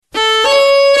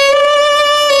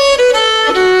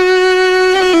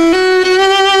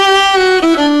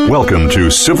to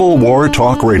Civil War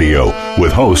Talk Radio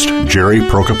with host Jerry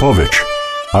Prokopowicz.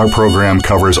 Our program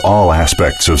covers all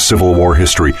aspects of Civil War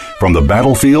history, from the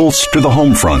battlefields to the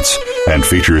home fronts, and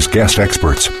features guest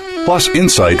experts, plus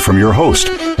insight from your host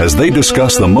as they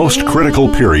discuss the most critical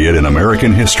period in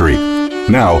American history.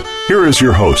 Now, here is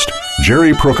your host,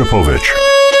 Jerry Prokopowicz.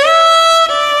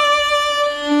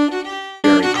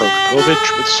 Jerry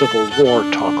Prokopowicz with Civil War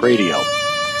Talk Radio.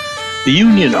 The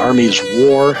Union Army's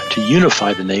war to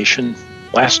unify the nation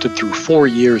lasted through 4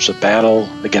 years of battle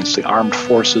against the armed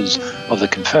forces of the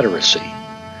Confederacy.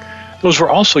 Those were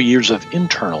also years of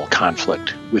internal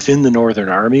conflict within the Northern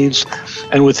armies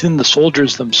and within the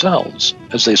soldiers themselves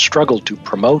as they struggled to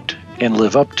promote and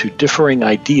live up to differing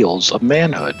ideals of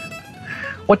manhood.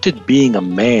 What did being a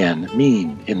man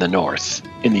mean in the North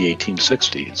in the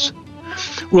 1860s?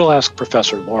 We'll ask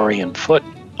Professor Lorian Foote,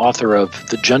 author of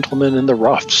The Gentleman in the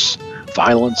Roughs,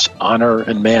 Violence, Honor,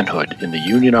 and Manhood in the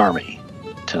Union Army,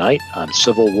 tonight on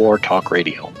Civil War Talk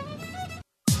Radio.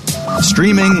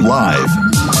 Streaming live,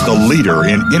 the leader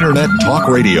in Internet talk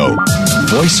radio,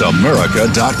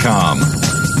 VoiceAmerica.com.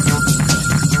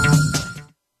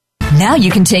 Now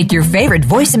you can take your favorite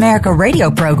Voice America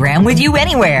radio program with you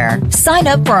anywhere. Sign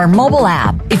up for our mobile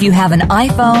app if you have an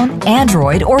iPhone,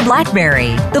 Android, or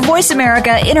BlackBerry. The Voice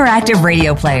America Interactive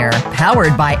Radio Player,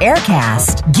 powered by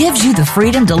Aircast, gives you the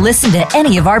freedom to listen to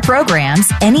any of our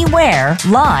programs, anywhere,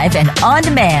 live and on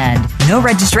demand. No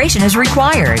registration is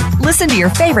required. Listen to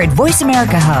your favorite Voice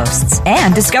America hosts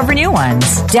and discover new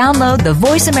ones. Download the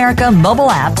Voice America mobile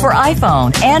app for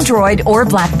iPhone, Android, or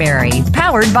BlackBerry,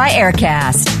 powered by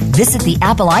Aircast. Visit the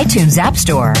Apple iTunes App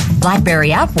Store,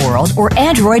 BlackBerry App World, or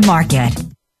Android Market.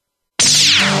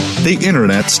 The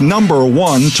Internet's number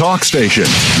one talk station.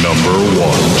 Number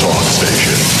one talk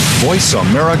station.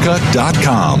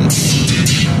 VoiceAmerica.com.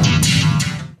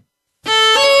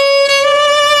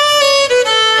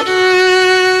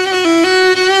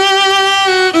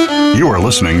 You are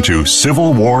listening to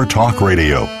Civil War Talk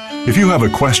Radio. If you have a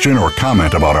question or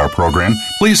comment about our program,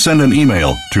 please send an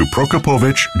email to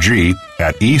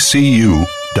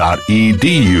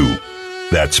prokopowiczg@ecu.edu.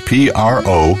 That's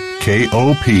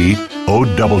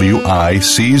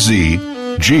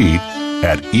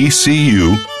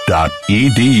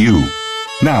PROKOPOWICZ@ecu.edu.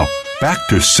 Now, back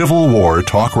to Civil War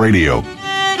Talk Radio.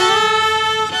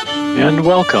 And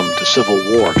welcome to Civil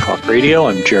War Talk Radio.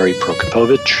 I'm Jerry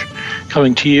Prokopowicz,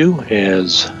 coming to you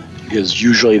as is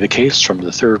usually the case from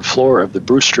the third floor of the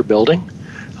Brewster Building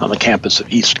on the campus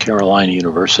of East Carolina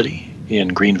University in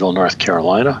Greenville, North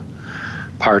Carolina,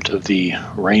 part of the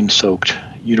rain-soaked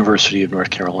University of North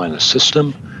Carolina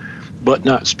system, but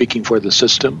not speaking for the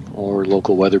system or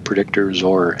local weather predictors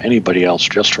or anybody else,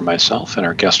 just for myself, and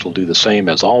our guest will do the same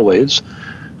as always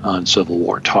on Civil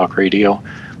War Talk Radio.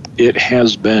 It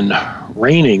has been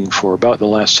raining for about the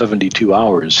last 72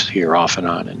 hours here off and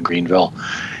on in Greenville,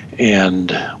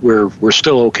 and we're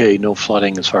still okay, no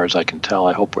flooding as far as I can tell.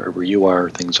 I hope wherever you are,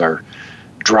 things are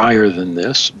drier than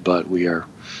this, but we are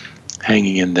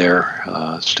hanging in there.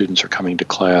 Students are coming to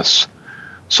class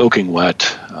soaking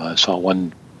wet. I saw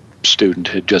one student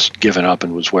had just given up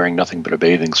and was wearing nothing but a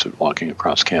bathing suit walking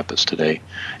across campus today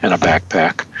and a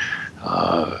backpack.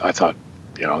 I thought,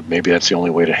 maybe that's the only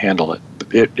way to handle it.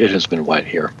 It has been wet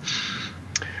here.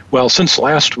 Well, since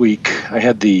last week, I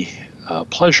had the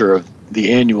pleasure of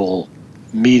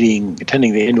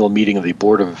attending the annual meeting of the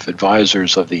Board of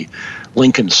Advisors of the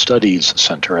Lincoln Studies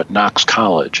Center at Knox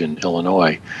College in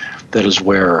Illinois. That is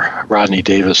where Rodney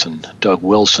Davis and Doug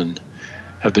Wilson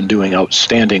have been doing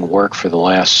outstanding work for the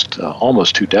last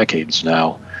almost 2 decades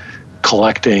now,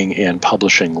 collecting and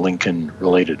publishing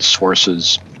Lincoln-related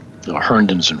sources.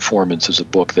 Herndon's Informants is a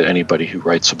book that anybody who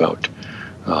writes about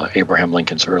Abraham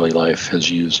Lincoln's early life has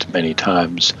used many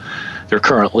times. They're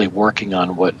currently working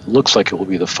on what looks like it will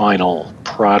be the final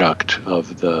product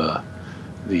of the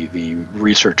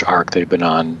research arc they've been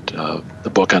on, the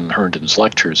book on Herndon's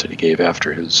lectures that he gave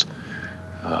after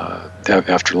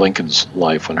Lincoln's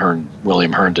life, when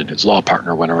William Herndon, his law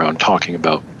partner, went around talking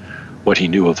about what he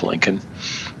knew of Lincoln.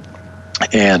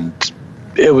 And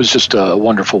it was just a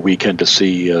wonderful weekend to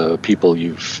see people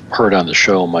you've heard on the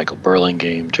show: Michael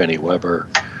Burlingame, Jenny Weber,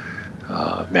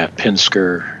 Matt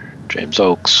Pinsker, James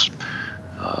Oakes,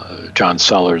 John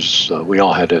Sellers. We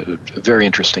all had a very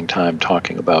interesting time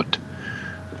talking about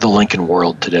the Lincoln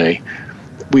world today.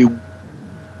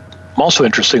 Also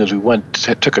interesting is we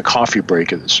took a coffee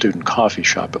break at the student coffee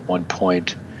shop at one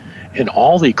point, and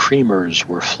all the creamers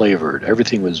were flavored.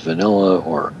 Everything was vanilla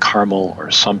or caramel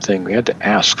or something. We had to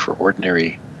ask for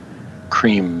ordinary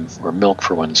cream or milk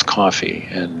for one's coffee.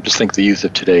 And just think the youth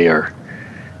of today are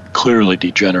clearly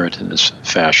degenerate in this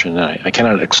fashion. And I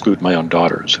cannot exclude my own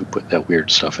daughters who put that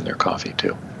weird stuff in their coffee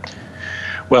too.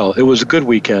 Well, it was a good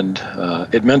weekend.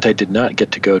 It meant I did not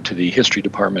get to go to the history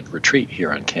department retreat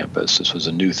here on campus. This was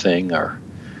a new thing. Our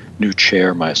new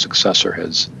chair, my successor,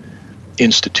 has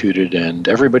instituted, and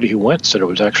everybody who went said it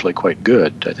was actually quite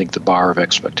good. I think the bar of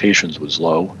expectations was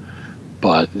low,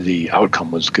 but the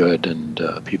outcome was good, and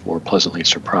people were pleasantly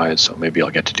surprised, so maybe I'll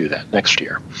get to do that next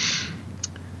year.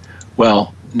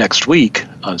 Well, next week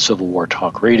on Civil War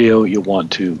Talk Radio, you'll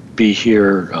want to be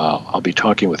here. I'll be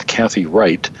talking with Kathy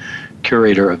Wright,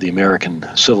 curator of the American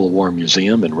Civil War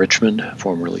Museum in Richmond,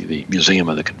 formerly the Museum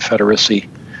of the Confederacy.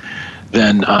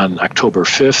 Then on October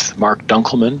 5th, Mark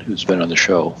Dunkelman, who's been on the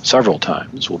show several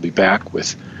times, will be back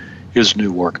with his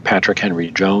new work, Patrick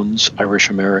Henry Jones,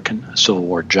 Irish-American, Civil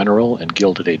War General, and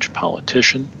Gilded Age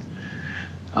Politician.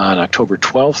 On October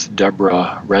 12th,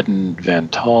 Deborah Redden Van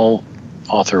Tal,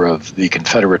 author of The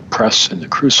Confederate Press in the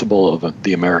Crucible of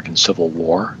the American Civil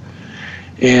War.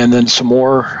 And then some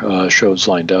more shows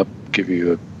lined up.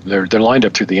 They're lined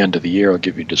up through the end of the year. I'll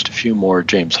give you just a few more.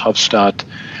 James Hofstadt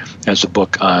has a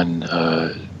book on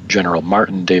General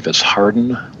Martin Davis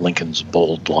Hardin, Lincoln's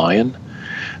Bold Lion.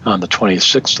 On the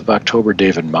 26th of October,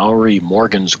 David Mowry,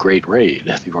 Morgan's Great Raid,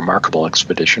 the remarkable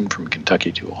expedition from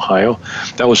Kentucky to Ohio.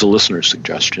 That was a listener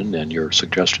suggestion, and your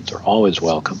suggestions are always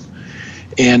welcome.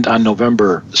 And on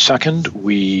November 2nd,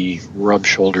 we rub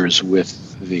shoulders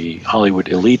with the Hollywood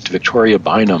elite. Victoria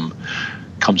Bynum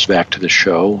comes back to the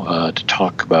show to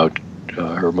talk about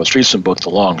her most recent book, The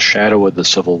Long Shadow of the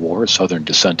Civil War, Southern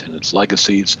Descent and Its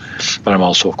Legacies. But I'm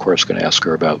also, of course, going to ask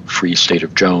her about Free State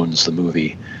of Jones, the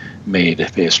movie made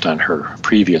based on her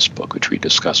previous book, which we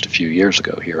discussed a few years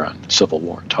ago here on Civil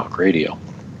War Talk Radio.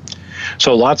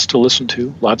 So lots to listen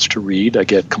to, lots to read. I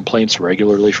get complaints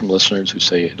regularly from listeners who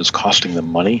say it is costing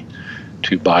them money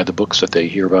to buy the books that they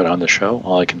hear about on the show.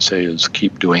 All I can say is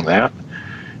keep doing that.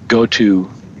 Go to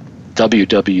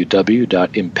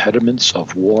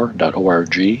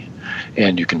www.impedimentsofwar.org,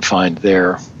 and you can find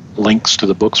there links to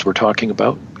the books we're talking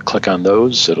about. Click on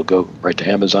those. It'll go right to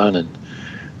Amazon and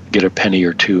get a penny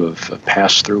or two of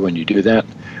pass-through when you do that.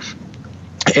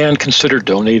 And consider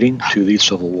donating to the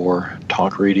Civil War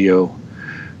Talk Radio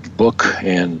Book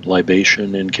and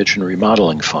Libation and Kitchen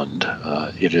Remodeling Fund.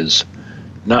 It is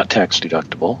not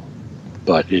tax-deductible,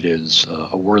 but it is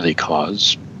a worthy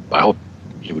cause. I hope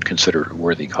you would consider it a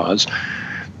worthy cause.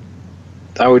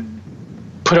 I would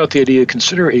put out the idea,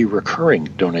 consider a recurring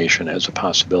donation as a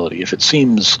possibility. If it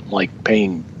seems like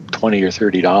paying $20 or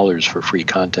 $30 for free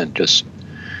content just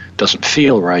doesn't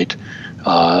feel right,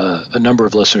 a number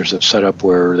of listeners have set up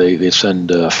where they send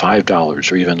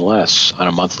 $5 or even less on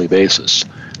a monthly basis.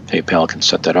 PayPal can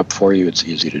set that up for you. It's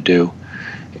easy to do.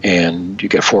 And you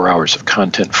get 4 hours of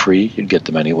content free. You'd get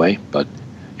them anyway, but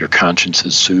your conscience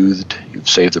is soothed. You've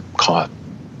saved the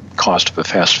cost of a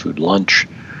fast food lunch,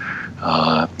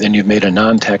 and you've made a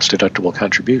non-tax deductible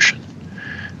contribution.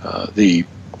 The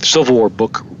Civil War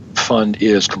Book Fund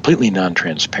is completely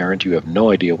non-transparent. You have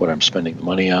no idea what I'm spending the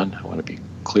money on. I want to be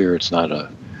clear, it's not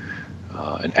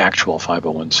an actual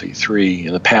 501c3.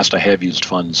 In the past, I have used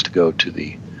funds to go to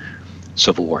the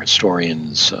Civil War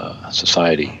Historians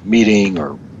Society meeting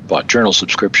or bought journal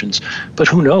subscriptions, but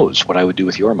who knows what I would do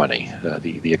with your money.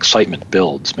 The excitement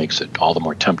builds, makes it all the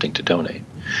more tempting to donate.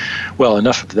 Well,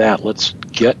 enough of that. Let's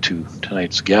get to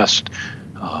tonight's guest.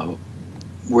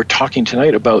 We're talking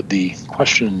tonight about the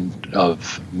question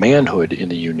of manhood in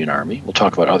the Union Army. We'll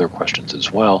talk about other questions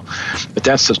as well, but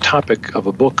that's the topic of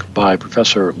a book by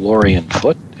Professor Lorian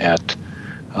Foote at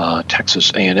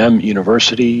Texas A&M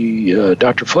University.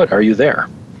 Dr. Foote, are you there?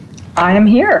 I am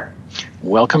here.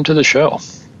 Welcome to the show.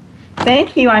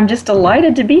 Thank you. I'm just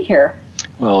delighted to be here.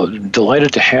 Well,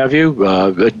 delighted to have you.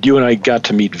 You and I got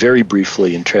to meet very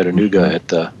briefly in Chattanooga at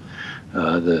the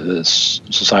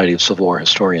Society of Civil War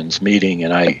Historians meeting,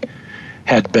 and I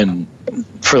had been,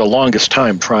 for the longest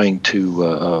time, trying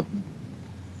to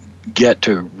get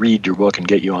to read your book and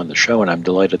get you on the show, and I'm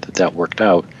delighted that worked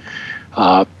out.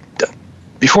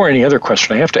 Before any other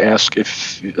question, I have to ask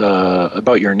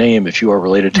about your name, if you are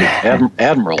related to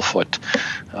Admiral Foote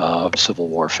of Civil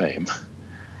War fame.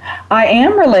 I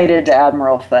am related to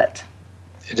Admiral Foote.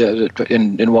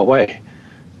 In what way?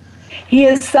 He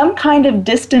is some kind of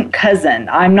distant cousin.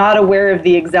 I'm not aware of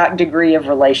the exact degree of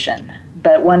relation,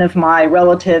 but one of my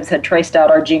relatives had traced out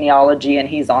our genealogy, and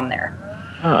he's on there.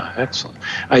 Ah, excellent.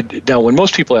 Now, when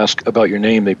most people ask about your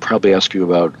name, they probably ask you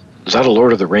about, is that a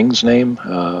Lord of the Rings name?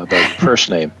 About your first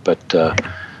name, but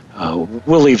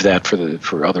we'll leave that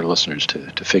for other listeners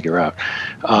to figure out.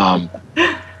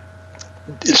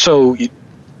 So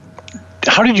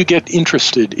how did you get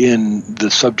interested in the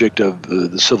subject of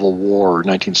the Civil War or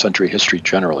 19th century history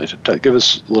generally? Give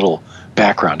us a little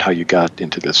background how you got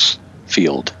into this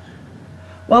field.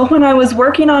 Well, when I was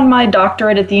working on my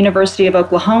doctorate at the University of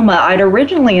Oklahoma, I'd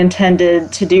originally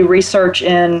intended to do research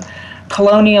in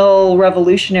colonial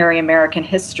revolutionary American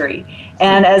history.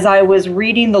 And as I was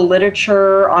reading the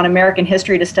literature on American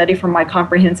history to study for my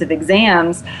comprehensive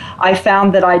exams, I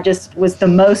found that I just was the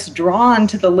most drawn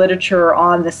to the literature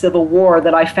on the Civil War,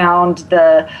 that I found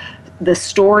the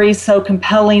stories so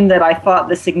compelling, that I thought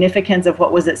the significance of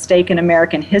what was at stake in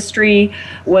American history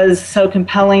was so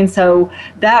compelling. So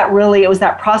that really, it was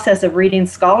that process of reading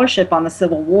scholarship on the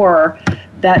Civil War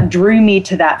that drew me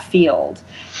to that field.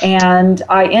 And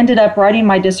I ended up writing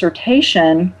my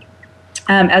dissertation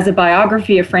as a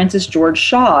biography of Francis George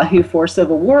Shaw, who, for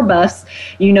Civil War buffs,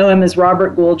 you know him as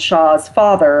Robert Gould Shaw's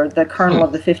father, the colonel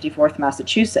of the 54th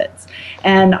Massachusetts.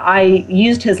 And I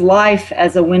used his life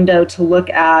as a window to look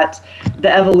at the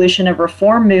evolution of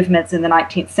reform movements in the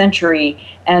 19th century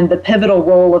and the pivotal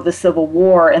role of the Civil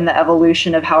War in the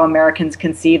evolution of how Americans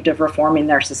conceived of reforming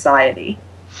their society.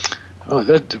 Oh,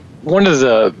 one of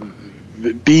the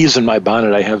bees in my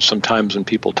bonnet I have sometimes when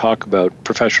people talk about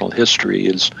professional history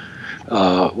is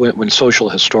when social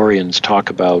historians talk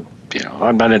about,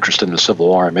 I'm not interested in the Civil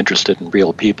War, I'm interested in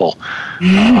real people.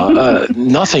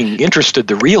 Nothing interested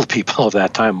the real people of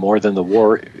that time more than the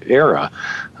war era.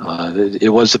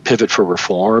 It was a pivot for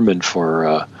reform and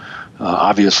for,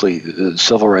 obviously,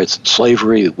 civil rights and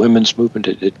slavery, the women's movement,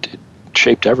 it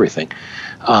shaped everything.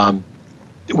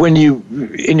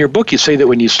 In your book, you say that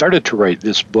when you started to write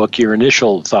this book, your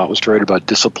initial thought was to write about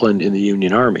discipline in the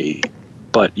Union Army,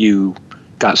 but you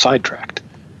got sidetracked.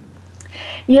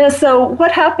 Yeah, so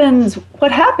what happened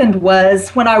was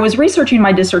when I was researching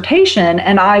my dissertation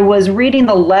and I was reading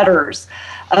the letters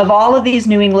of all of these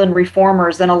New England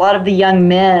reformers and a lot of the young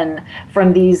men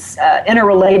from these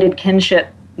interrelated kinship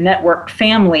network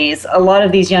families, a lot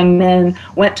of these young men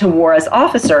went to war as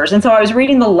officers. And so I was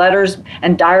reading the letters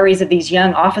and diaries of these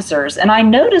young officers, and I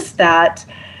noticed that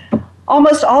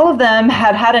almost all of them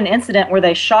had had an incident where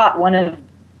they shot one of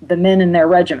the men in their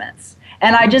regiments.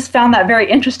 And I just found that very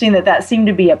interesting that seemed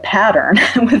to be a pattern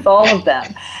with all of them.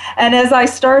 And as I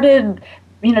started,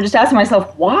 just asking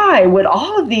myself, why would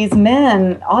all of these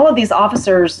men, all of these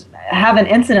officers have an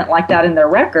incident like that in their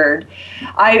record?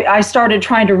 I started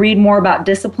trying to read more about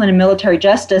discipline and military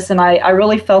justice, and I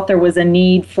really felt there was a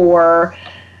need for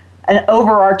an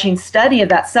overarching study of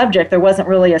that subject. There wasn't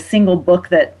really a single book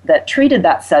that treated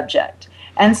that subject.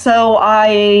 And so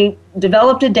I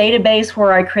developed a database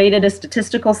where I created a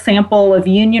statistical sample of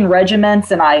Union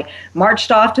regiments, and I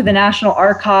marched off to the National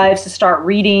Archives to start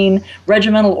reading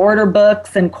regimental order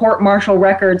books and court-martial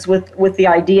records with the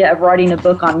idea of writing a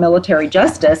book on military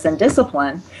justice and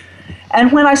discipline.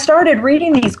 And when I started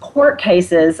reading these court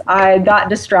cases, I got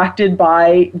distracted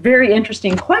by very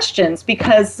interesting questions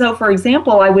because, so for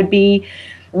example, I would be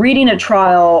reading a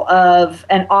trial of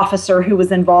an officer who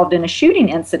was involved in a shooting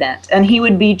incident, and he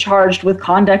would be charged with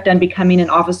conduct and becoming an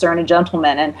officer and a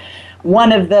gentleman. And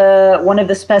one of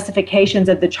the specifications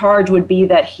of the charge would be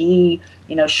that he,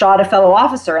 shot a fellow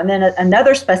officer, and then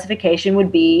another specification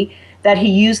would be that he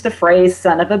used the phrase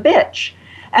 "son of a bitch."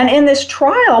 And in this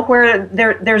trial where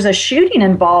there's a shooting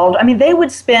involved, they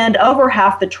would spend over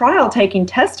half the trial taking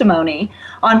testimony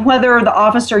on whether the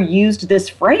officer used this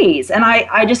phrase. And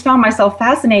I just found myself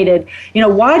fascinated,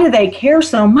 why do they care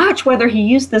so much whether he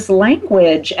used this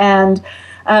language? And,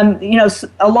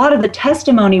 a lot of the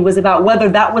testimony was about whether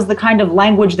that was the kind of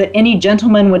language that any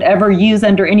gentleman would ever use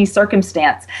under any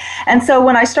circumstance. And so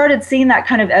when I started seeing that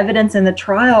kind of evidence in the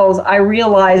trials, I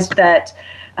realized that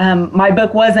my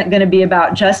book wasn't going to be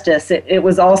about justice. It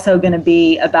was also going to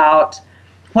be about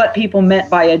what people meant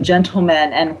by a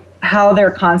gentleman and how their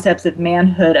concepts of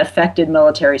manhood affected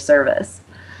military service.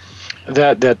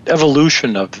 That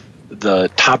evolution of the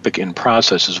topic in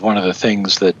process is one of the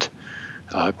things that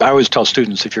I always tell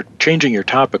students, if you're changing your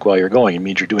topic while you're going, it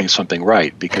means you're doing something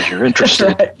right because you're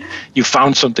interested. Right. You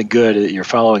found something good, you're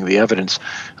following the evidence.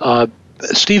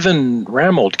 Stephen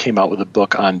Ramold came out with a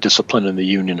book on discipline in the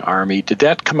Union Army. Did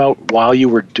that come out while you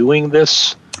were doing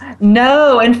this?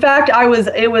 No, in fact,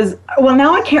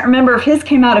 now I can't remember if his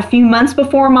came out a few months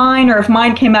before mine or if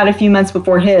mine came out a few months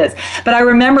before his. But I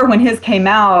remember when his came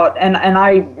out and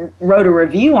I wrote a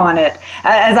review on it.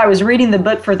 As I was reading the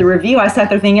book for the review, I sat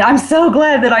there thinking, I'm so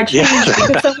glad that I changed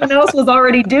because someone else was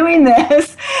already doing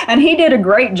this. And he did a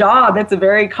great job. It's a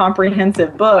very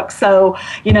comprehensive book. So,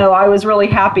 I was really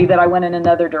happy that I went in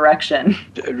another direction.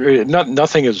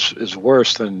 Nothing is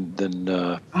worse than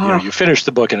you finish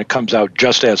the book and it comes out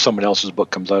just as someone else's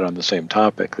book comes out on the same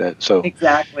topic.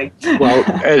 Exactly. Well,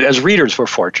 as readers, we're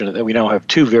fortunate that we now have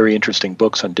two very interesting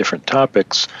books on different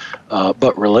topics,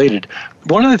 but related.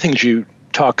 One of the things you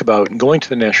talk about in going to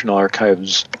the National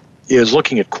Archives is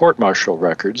looking at court-martial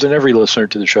records, and every listener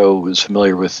to the show is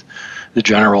familiar with the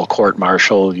general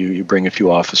court-martial. You bring a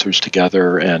few officers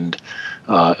together and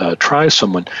try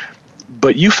someone.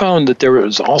 But you found that there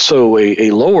was also a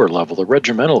lower level, a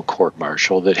regimental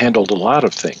court-martial that handled a lot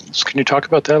of things. Can you talk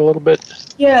about that a little bit?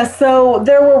 Yeah, so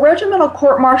there were regimental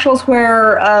court-martials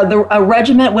where a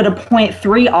regiment would appoint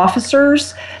 3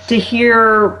 officers to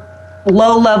hear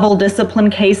low-level discipline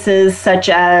cases such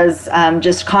as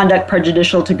just conduct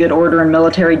prejudicial to good order and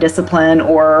military discipline,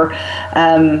 or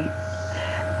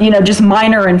just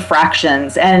minor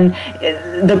infractions. And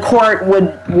the court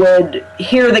would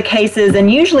hear the cases,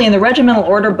 and usually in the regimental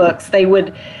order books, they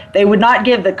would not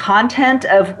give the content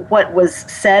of what was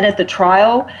said at the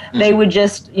trial. They would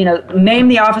just, name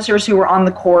the officers who were on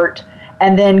the court,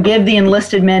 and then give the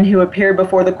enlisted men who appeared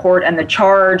before the court and the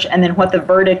charge, and then what the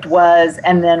verdict was,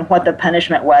 and then what the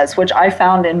punishment was, which I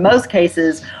found in most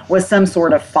cases was some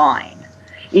sort of fine,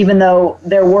 even though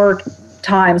there were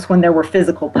times when there were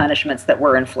physical punishments that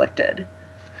were inflicted.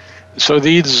 So a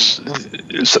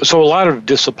lot of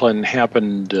discipline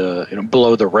happened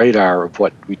below the radar of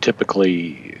what we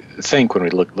typically think when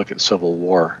we look at Civil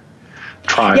War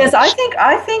trials. Yes, I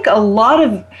think a lot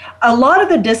of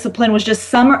the discipline was just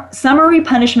summary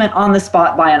punishment on the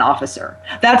spot by an officer.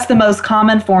 That's the most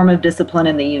common form of discipline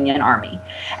in the Union Army.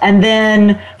 And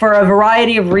then for a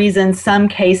variety of reasons, some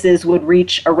cases would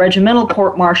reach a regimental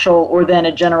court-martial or then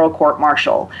a general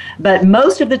court-martial. But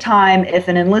most of the time, if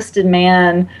an enlisted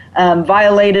man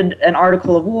violated an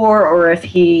article of war, or if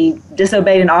he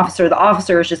disobeyed an officer, the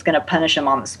officer is just going to punish him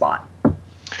on the spot.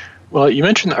 Well, you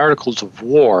mentioned the Articles of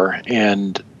War,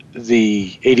 and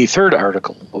the 83rd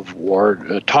Article of War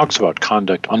talks about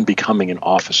conduct unbecoming an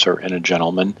officer and a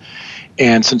gentleman.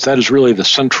 And since that is really the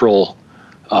central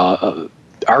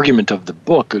argument of the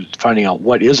book, finding out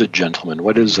what is a gentleman,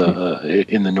 what is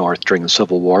in the North during the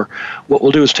Civil War, what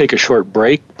we'll do is take a short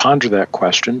break, ponder that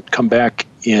question, come back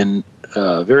in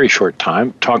a very short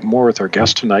time, talk more with our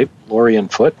guest tonight, Lorien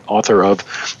Foote, author of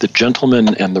The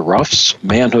Gentleman and the Roughs,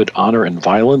 Manhood, Honor, and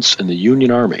Violence in the Union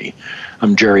Army.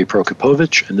 I'm Jerry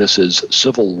Prokopowicz, and this is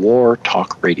Civil War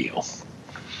Talk Radio.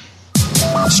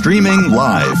 Streaming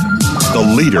live,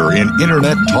 the leader in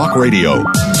Internet Talk Radio,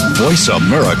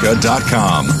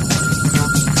 VoiceAmerica.com.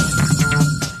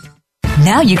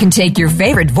 Now you can take your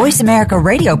favorite Voice America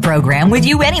radio program with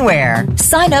you anywhere.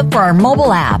 Sign up for our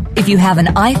mobile app if you have an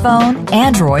iPhone,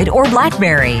 Android, or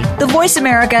BlackBerry. The Voice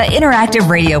America Interactive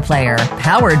Radio Player,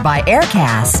 powered by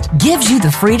Aircast, gives you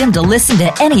the freedom to listen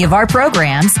to any of our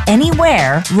programs,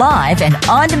 anywhere, live and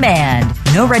on demand.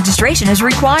 No registration is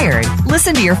required.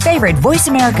 Listen to your favorite Voice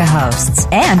America hosts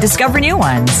and discover new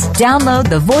ones. Download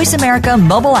the Voice America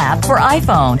mobile app for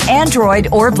iPhone, Android,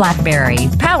 or BlackBerry,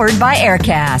 powered by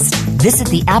Aircast. Visit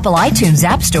the Apple iTunes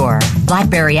App Store,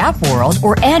 BlackBerry App World,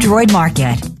 or Android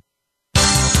Market.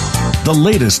 The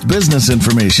latest business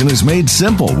information is made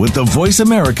simple with the Voice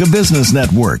America Business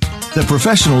Network. The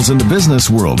professionals in the business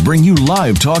world bring you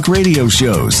live talk radio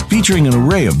shows featuring an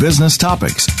array of business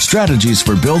topics, strategies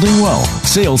for building wealth,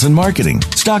 sales and marketing,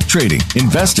 stock trading,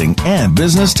 investing, and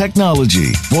business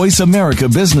technology. Voice America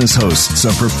Business hosts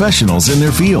are professionals in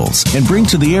their fields and bring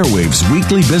to the airwaves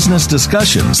weekly business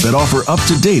discussions that offer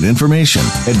up-to-date information,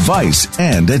 advice,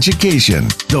 and education.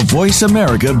 The Voice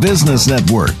America Business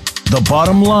Network. The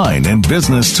bottom line in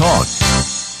business talk.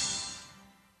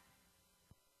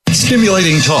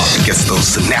 Stimulating talk gets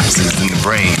those synapses in the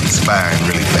brain firing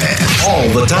really fast. all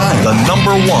the time. The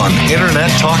 #1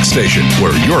 Internet talk station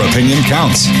where your opinion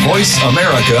counts.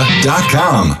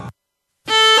 VoiceAmerica.com.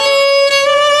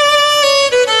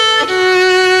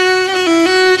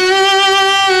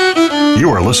 You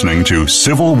are listening to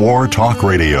Civil War Talk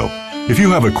Radio. If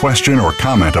you have a question or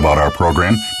comment about our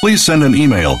program, please send an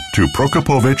email to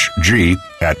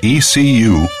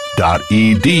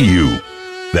prokopovic@ecu.edu.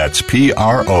 That's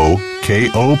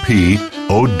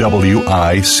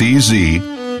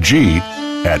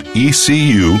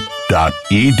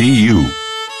PROKOPOWICG@ecu.edu.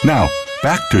 Now,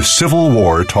 back to Civil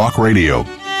War Talk Radio.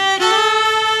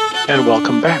 And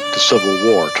welcome back to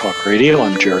Civil War Talk Radio.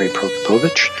 I'm Jerry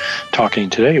Prokopowicz, talking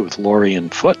today with Lorien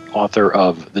Foote, author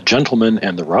of The Gentleman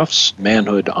and the Roughs,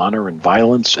 Manhood, Honor, and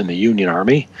Violence in the Union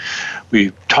Army.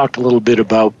 We talked a little bit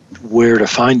about where to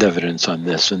find evidence on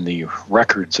this in the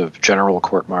records of general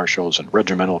court-martials and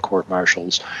regimental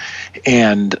court-martials,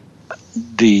 and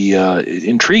the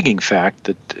intriguing fact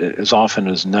that as often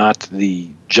as not, the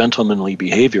gentlemanly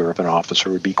behavior of an officer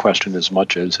would be questioned as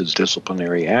much as his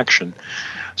disciplinary action.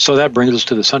 So that brings us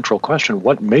to the central question: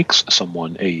 what makes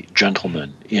someone a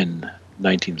gentleman in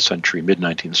 19th century,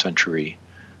 mid-19th century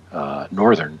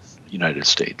northern United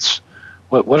States?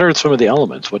 What are some of the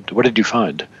elements? What did you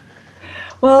find?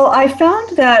 Well, I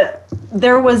found that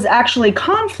there was actually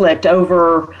conflict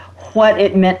over what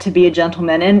it meant to be a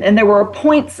gentleman, and there were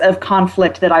points of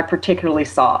conflict that I particularly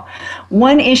saw.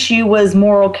 One issue was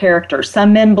moral character.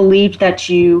 Some men believed that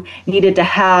you needed to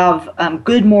have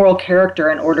good moral character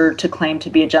in order to claim to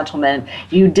be a gentleman.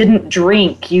 You didn't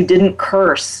drink, you didn't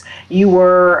curse, you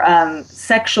were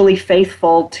sexually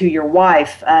faithful to your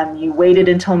wife, you waited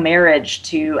until marriage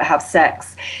to have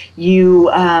sex, you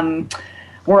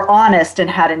were honest and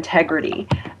had integrity.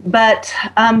 But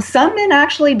some men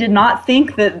actually did not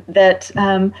think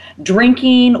that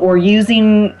drinking or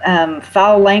using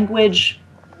foul language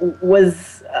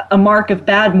was a mark of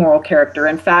bad moral character.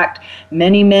 In fact,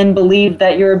 many men believed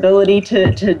that your ability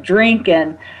to drink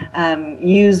and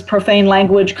use profane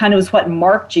language kind of was what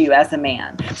marked you as a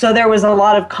man. So there was a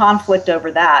lot of conflict over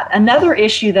that. Another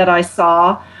issue that I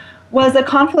saw was a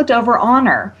conflict over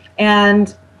honor.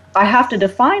 And I have to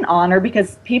define honor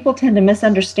because people tend to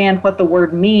misunderstand what the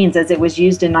word means as it was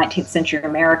used in 19th century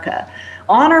America.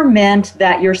 Honor meant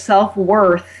that your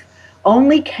self-worth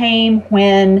only came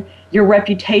when your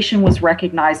reputation was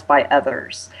recognized by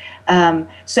others.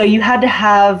 So you had to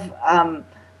have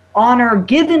honor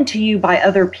given to you by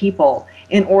other people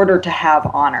in order to have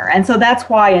honor. And so that's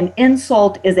why an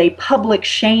insult is a public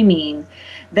shaming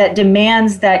that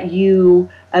demands that you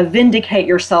vindicate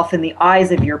yourself in the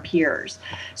eyes of your peers.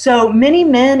 So many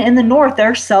men in the North,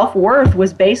 their self-worth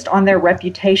was based on their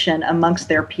reputation amongst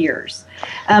their peers.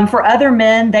 For other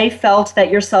men, they felt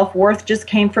that your self-worth just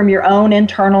came from your own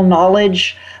internal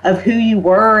knowledge of who you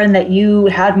were and that you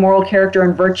had moral character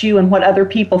and virtue, and what other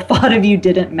people thought of you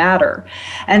didn't matter.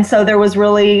 And so there was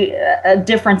really a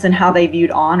difference in how they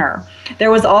viewed honor. There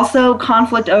was also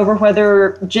conflict over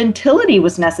whether gentility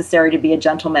was necessary to be a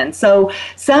gentleman. So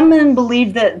some men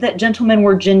believed that gentlemen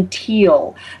were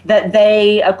genteel, that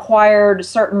they acquired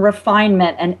certain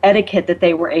refinement and etiquette that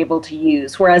they were able to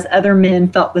use, whereas other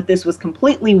men felt that this was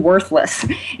completely worthless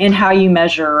in how you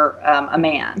measure a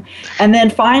man. And then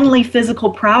finally,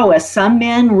 physical prowess. Some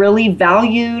men really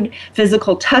valued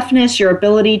physical toughness, your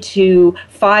ability to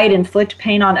fight, inflict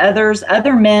pain on others.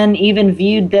 Other men even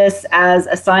viewed this as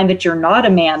a sign that you're not a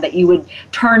man, that you would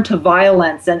turn to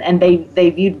violence, and they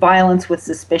viewed violence with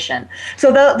suspicion.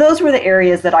 So those were the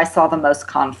areas that I saw the most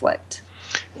conflict.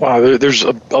 Wow, there's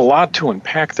a lot to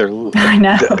unpack there. I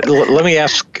know. Let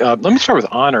me start with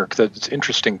honor, because it's an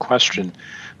interesting question.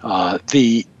 In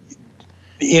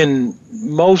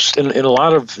a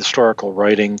lot of historical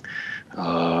writing,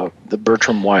 the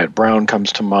Bertram Wyatt Brown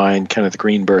comes to mind, Kenneth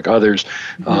Greenberg, others.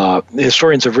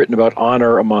 Historians have written about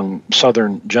honor among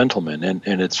Southern gentlemen,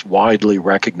 and it's widely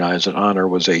recognized that honor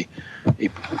was a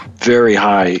very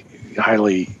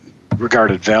highly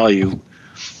regarded value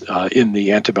in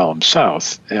the antebellum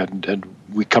South, and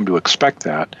we come to expect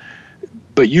that.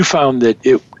 But you found that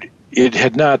it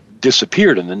had not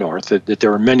disappeared in the North, that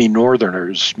there were many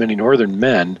Northern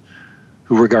men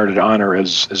who regarded honor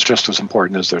as just as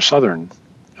important as their Southern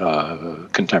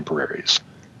contemporaries.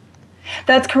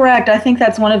 That's correct. I think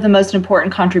that's one of the most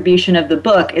important contribution of the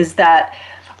book, is that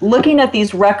looking at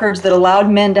these records that allowed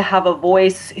men to have a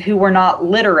voice who were not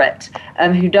literate,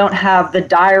 who don't have the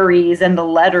diaries and the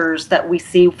letters that we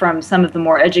see from some of the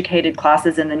more educated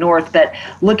classes in the North, but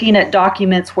looking at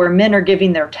documents where men are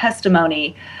giving their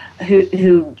testimony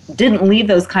who didn't leave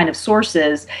those kind of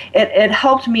sources, it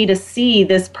helped me to see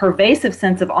this pervasive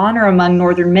sense of honor among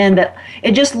Northern men, that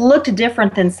it just looked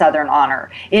different than Southern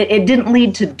honor. It didn't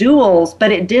lead to duels,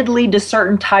 but it did lead to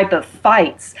certain type of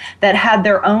fights that had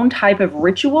their own type of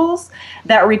rituals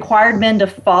that required men to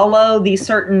follow these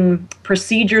certain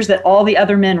procedures that all the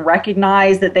other men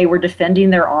recognized that they were defending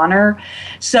their honor.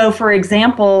 So, for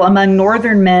example, among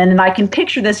Northern men, and I can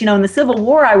picture this, in the Civil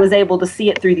War, I was able to see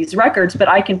it through these records, but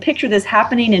I can picture this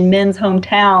happening in men's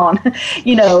hometown.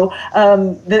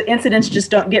 The incidents just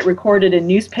don't get recorded in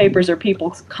newspapers or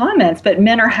people's comments, but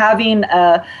men are having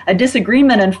a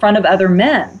disagreement in front of other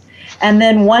men. and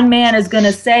then one man is going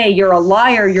to say, you're a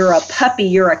liar, you're a puppy,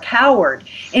 you're a coward.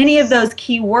 Any of those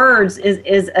key words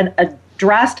is a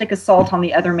drastic assault on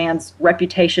the other man's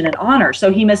reputation and honor.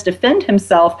 So he must defend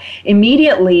himself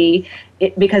immediately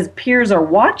because peers are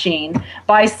watching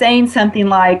by saying something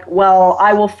like, well,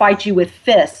 I will fight you with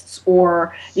fists,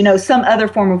 or, some other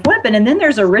form of weapon. And then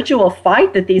there's a ritual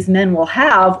fight that these men will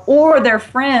have, or their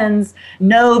friends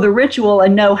know the ritual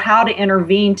and know how to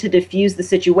intervene to diffuse the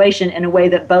situation in a way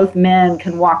that both men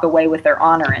can walk away with their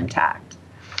honor intact.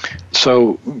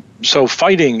 So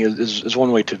fighting is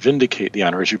one way to vindicate the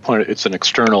honor. As you pointed, it's an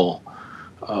external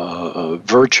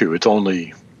virtue.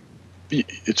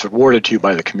 It's awarded to you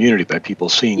by the community, by people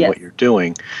seeing what you're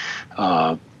doing.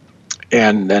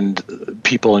 And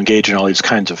people engage in all these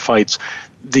kinds of fights.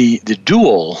 The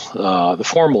duel, the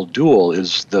formal duel,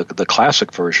 is the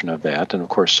classic version of that. And of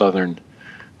course, Southern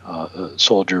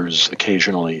soldiers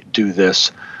occasionally do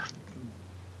this.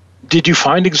 Did you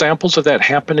find examples of that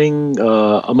happening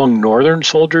among Northern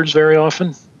soldiers very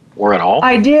often, or at all?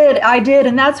 I did,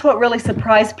 and that's what really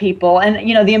surprised people. And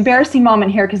the embarrassing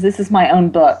moment here, because this is my own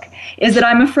book, is that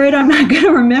I'm afraid I'm not going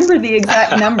to remember the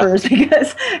exact numbers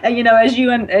because, as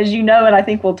you know, and I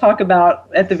think we'll talk about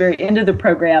at the very end of the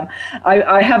program,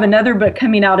 I have another book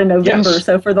coming out in November. Yes.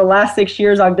 So for the last 6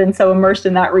 years, I've been so immersed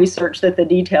in that research that the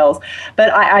details.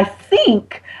 But I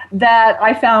think that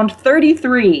I found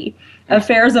 33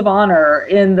 affairs of honor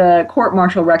in the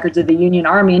court-martial records of the Union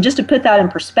Army. And just to put that in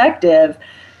perspective,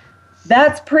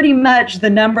 that's pretty much the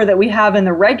number that we have in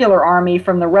the regular Army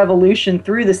from the Revolution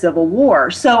through the Civil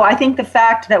War. So I think the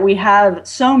fact that we have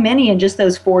so many in just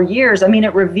those 4 years,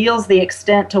 it reveals the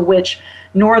extent to which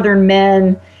Northern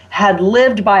men had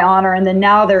lived by honor, and then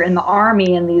now they're in the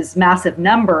Army in these massive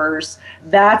numbers.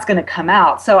 That's going to come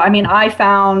out. So, I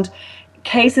found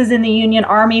cases in the Union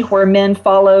Army where men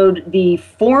followed the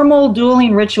formal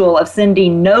dueling ritual of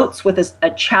sending notes with a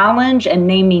challenge and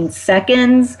naming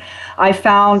seconds. I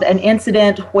found an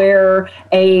incident where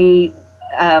a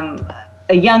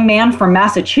young man from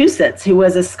Massachusetts who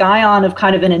was a scion of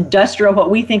kind of an industrial, what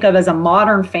we think of as a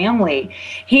modern family,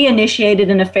 he initiated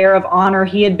an affair of honor.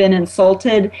 He had been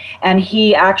insulted, and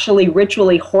he actually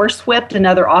ritually horsewhipped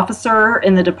another officer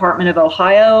in the Department of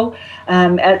Ohio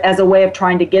as a way of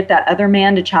trying to get that other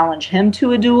man to challenge him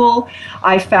to a duel.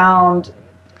 I found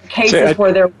cases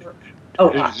where there were...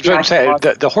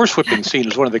 The horsewhipping scene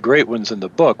is one of the great ones in the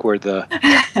book, where the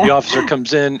officer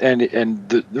comes in and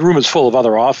the room is full of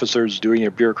other officers doing their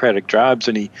bureaucratic jobs,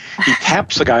 and he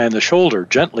taps the guy on the shoulder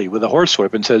gently with a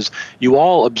horsewhip and says, "You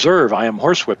all observe, I am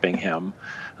horsewhipping him."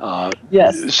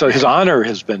 Yes. So his honor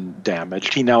has been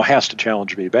damaged. He now has to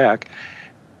challenge me back.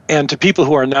 And to people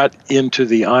who are not into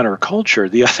the honor culture,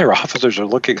 the other officers are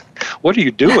looking, "What are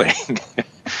you doing?"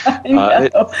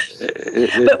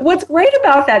 But what's great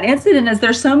about that incident is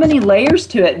there's so many layers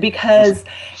to it, because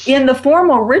in the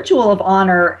formal ritual of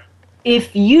honor,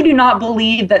 if you do not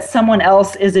believe that someone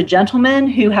else is a gentleman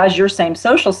who has your same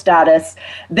social status,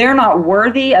 they're not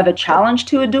worthy of a challenge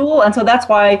to a duel. And so that's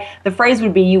why the phrase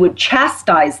would be you would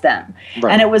chastise them.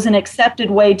 Right. And it was an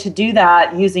accepted way to do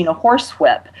that using a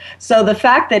horsewhip. So the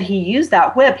fact that he used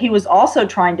that whip, he was also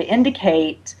trying to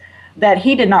indicate that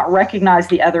he did not recognize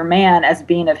the other man as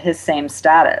being of his same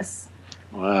status.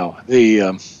 Wow.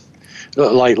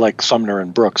 Like Sumner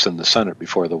and Brooks in the Senate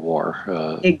before the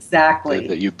war. Exactly.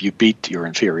 That you beat your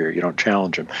inferior, you don't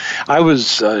challenge him.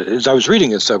 As I was reading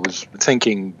this, I was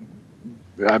thinking,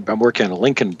 I'm working on a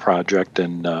Lincoln project,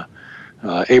 and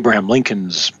Abraham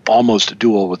Lincoln's almost a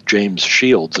duel with James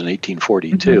Shields in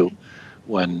 1842,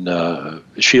 when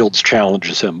Shields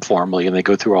challenges him formally, and they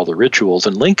go through all the rituals,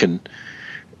 and Lincoln,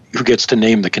 who gets to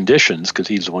name the conditions because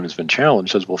he's the one who's been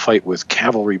challenged, says we'll fight with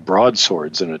cavalry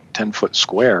broadswords in a 10-foot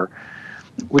square,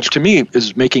 which to me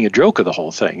is making a joke of the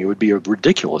whole thing. It would be a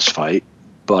ridiculous fight,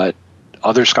 but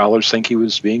other scholars think he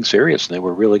was being serious and they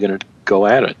were really going to go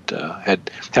at it,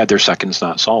 had their seconds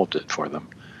not solved it for them.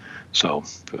 So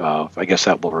I guess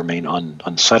that will remain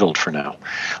unsettled for now.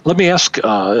 Let me ask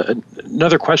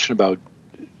another question about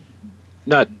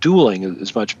not dueling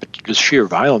as much, but just sheer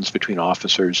violence between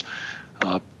officers.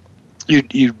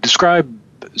 You describe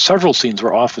several scenes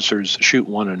where officers shoot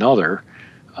one another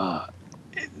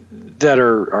that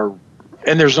are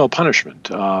and there's no punishment.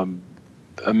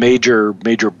 A Major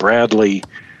Bradley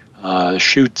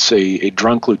shoots a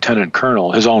drunk lieutenant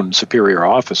colonel, his own superior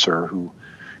officer, who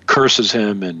curses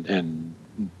him and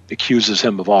accuses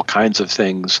him of all kinds of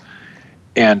things.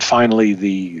 And finally,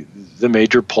 the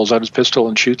major pulls out his pistol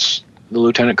and shoots the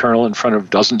lieutenant colonel in front of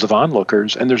dozens of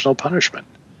onlookers, and there's no punishment.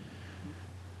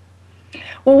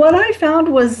 Well, what I found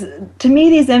was, to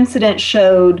me, these incidents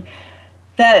showed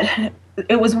that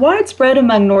it was widespread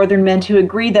among Northern men to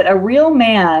agree that a real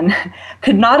man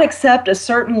could not accept a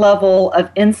certain level of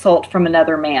insult from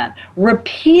another man.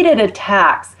 Repeated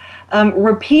attacks,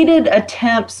 repeated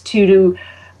attempts to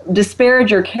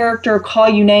disparage your character, call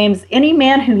you names. Any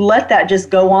man who let that just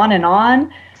go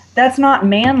on, that's not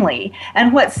manly.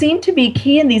 And what seemed to be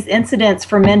key in these incidents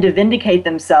for men to vindicate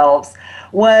themselves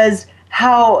was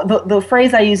how the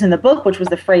phrase I use in the book, which was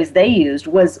the phrase they used,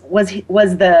 was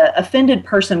the offended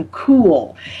person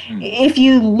cool. If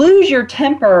you lose your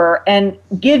temper and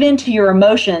give in to your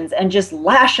emotions and just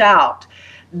lash out,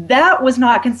 that was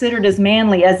not considered as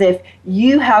manly as if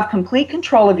you have complete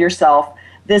control of yourself.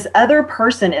 This other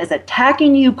person is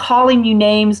attacking you, calling you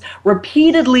names,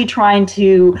 repeatedly trying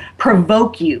to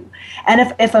provoke you.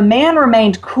 And if a man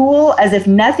remained cool as if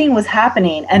nothing was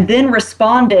happening and then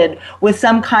responded with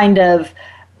some kind of,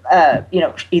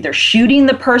 either shooting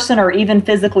the person or even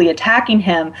physically attacking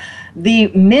him, the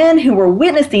men who were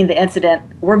witnessing the incident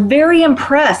were very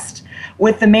impressed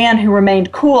with the man who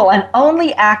remained cool and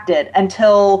only acted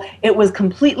until it was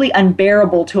completely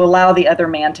unbearable to allow the other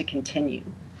man to continue.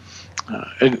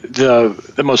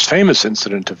 The most famous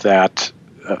incident of that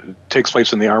takes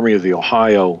place in the Army of the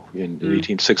Ohio in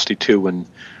 1862 when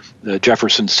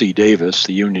Jefferson C. Davis,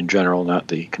 the Union general, not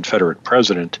the Confederate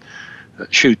president,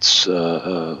 shoots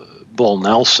Bull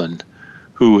Nelson,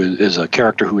 who is a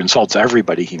character who insults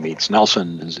everybody he meets.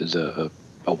 Nelson is a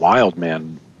wild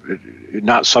man,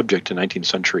 not subject to 19th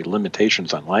century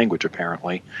limitations on language,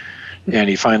 apparently. And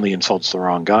he finally insults the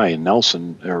wrong guy,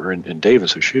 and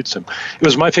Davis, who shoots him. It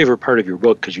was my favorite part of your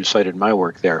book because you cited my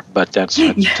work there, but that's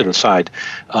to the side,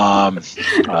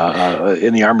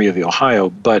 in the Army of the Ohio.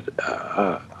 But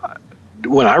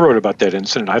when I wrote about that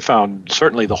incident, I found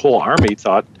certainly the whole Army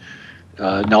thought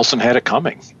Nelson had it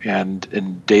coming,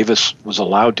 and Davis was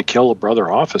allowed to kill a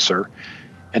brother officer,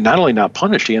 and not only not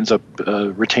punished, he ends up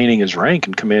retaining his rank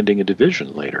and commanding a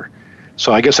division later.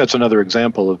 So I guess that's another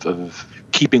example of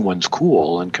keeping one's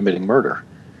cool and committing murder.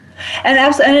 And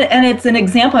it's an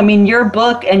example. I mean, your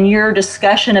book and your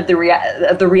discussion of the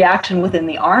reaction within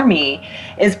the Army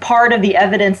is part of the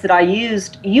evidence that I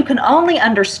used. You can only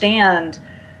understand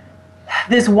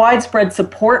this widespread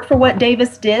support for what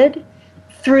Davis did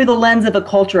through the lens of a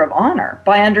culture of honor,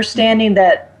 by understanding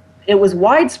that it was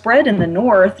widespread in the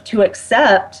North to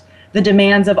accept the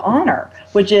demands of honor,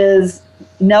 which is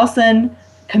Nelson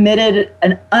committed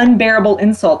an unbearable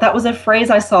insult. That was a phrase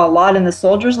I saw a lot in the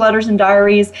soldiers' letters and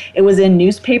diaries. It was in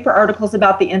newspaper articles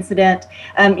about the incident.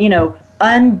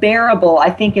 Unbearable, I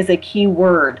think, is a key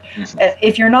word. Mm-hmm.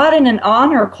 If you're not in an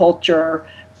honor culture,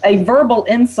 a verbal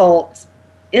insult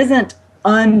isn't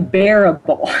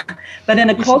unbearable. But in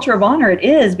a culture of honor, it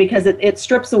is, because it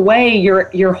strips away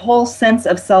your whole sense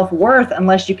of self-worth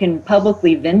unless you can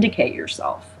publicly vindicate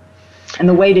yourself. And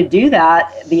the way to do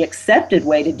that, the accepted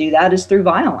way to do that, is through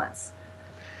violence.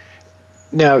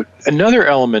 Now, another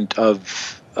element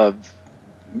of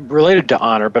related to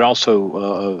honor, but also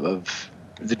of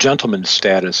the gentleman's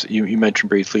status, you mentioned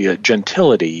briefly,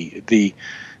 gentility, the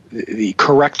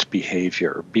correct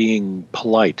behavior, being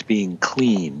polite, being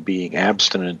clean, being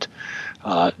abstinent,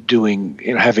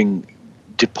 having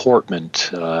deportment,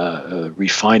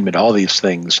 refinement, all these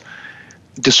things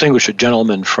distinguish a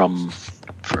gentleman from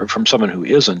someone who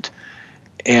isn't.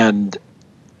 And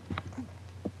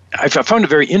I found it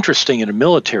very interesting in a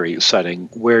military setting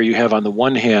where you have, on the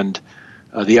one hand,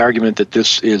 the argument that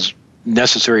this is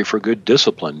necessary for good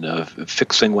discipline.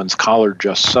 Fixing one's collar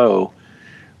just so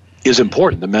is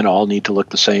important. The men all need to look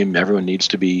the same. Everyone needs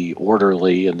to be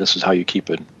orderly, and this is how you keep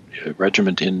a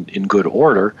regiment in good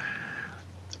order.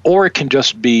 Or it can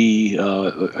just be,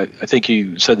 I think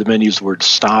you said the men use the word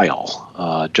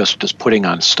style, just putting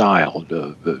on style,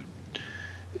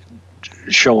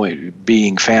 showing,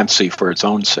 being fancy for its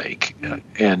own sake.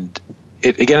 And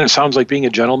it sounds like being a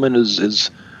gentleman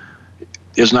is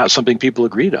not something people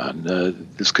agreed on.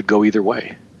 This could go either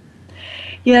way.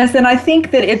 Yes, and I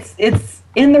think that it's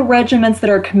in the regiments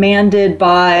that are commanded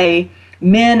by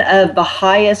men of the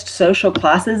highest social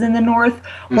classes in the North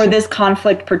where this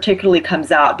conflict particularly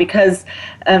comes out, because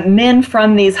men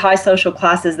from these high social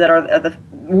classes that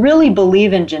really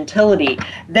believe in gentility,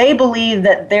 they believe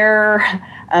that their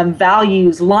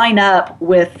values line up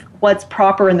with what's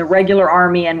proper in the regular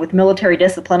Army and with military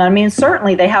discipline. I mean,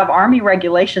 certainly they have Army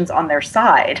regulations on their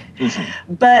side,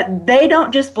 but they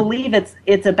don't just believe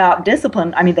it's about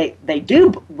discipline. I mean, they do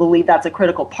believe that's a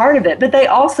critical part of it, but they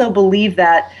also believe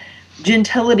that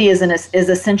gentility is an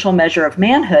essential measure of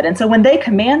manhood. And so when they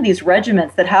command these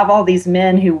regiments that have all these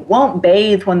men who won't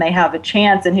bathe when they have a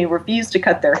chance and who refuse to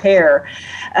cut their hair,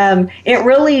 it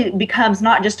really becomes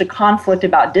not just a conflict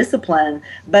about discipline,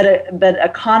 but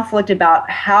a conflict about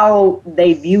how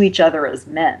they view each other as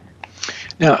men.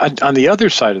 Now, on the other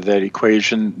side of that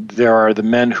equation, there are the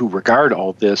men who regard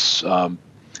all this. I'll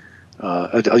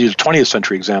use a 20th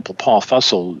century example. Paul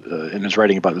Fussell, in his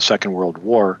writing about the Second World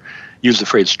War, used the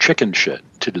phrase chicken shit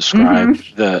to describe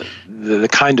the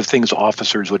kind of things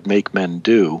officers would make men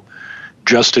do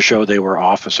just to show they were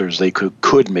officers. They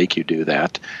could make you do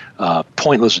that.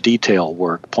 Pointless detail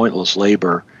work, pointless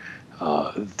labor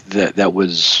that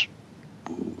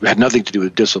had nothing to do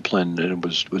with discipline, and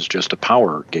it was just a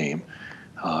power game.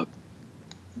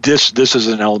 This is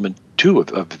an element, too,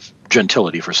 of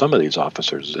gentility for some of these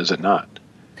officers, is it not?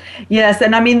 Yes,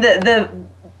 and I mean, the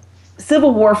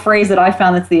Civil War phrase that I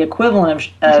found that's the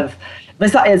equivalent of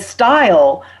is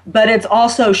style, but it's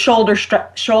also shoulder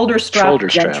strap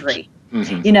gentry.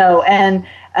 Mm-hmm. You know, and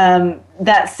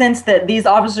that sense that these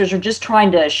officers are just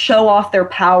trying to show off their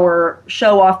power,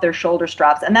 show off their shoulder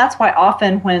straps. And that's why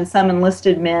often when some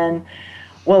enlisted men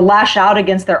will lash out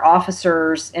against their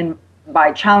officers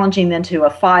by challenging them to a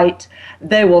fight,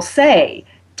 they will say,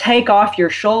 take off your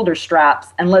shoulder straps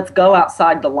and let's go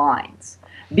outside the lines.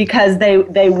 Because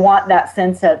they want that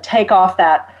sense of take off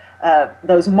that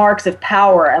those marks of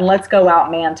power and let's go out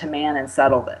man to man and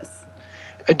settle this.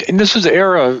 And this is the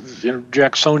era of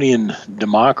Jacksonian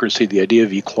democracy, the idea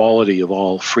of equality of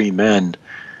all free men.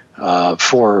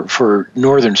 For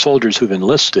Northern soldiers who've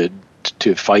enlisted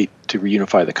to fight to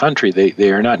reunify the country,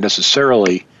 they are not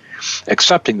necessarily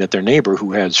accepting that their neighbor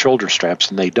who has shoulder straps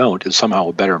and they don't is somehow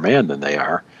a better man than they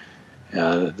are.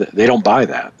 They don't buy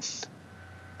that.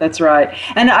 That's right.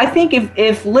 And I think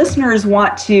if listeners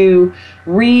want to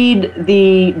read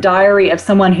the diary of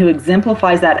someone who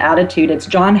exemplifies that attitude, it's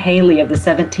John Haley of the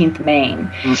 17th Maine.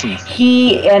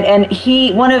 Mm-hmm.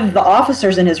 He one of the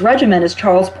officers in his regiment is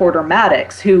Charles Porter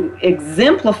Maddox, who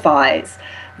exemplifies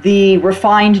the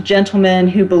refined gentleman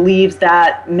who believes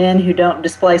that men who don't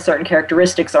display certain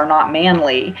characteristics are not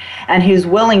manly, and who's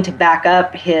willing to back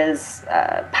up his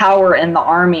power in the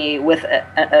Army with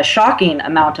a shocking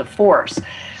amount of force.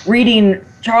 Reading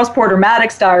Charles Porter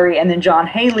Maddox's diary and then John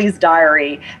Haley's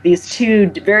diary, these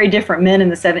two very different men in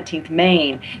the 17th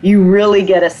Maine, you really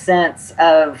get a sense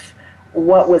of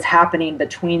what was happening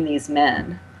between these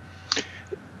men.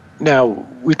 Now,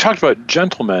 we've talked about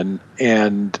gentlemen,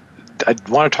 and I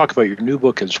want to talk about your new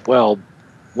book as well.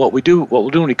 What we'll do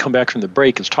when we come back from the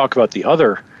break is talk about the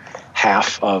other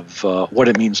half of what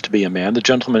it means to be a man, the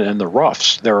gentleman and the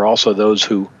roughs. There are also those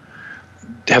who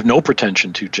have no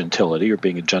pretension to gentility or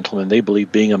being a gentleman. They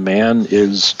believe being a man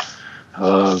is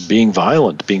being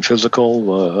violent, being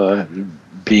physical,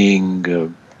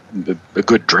 being a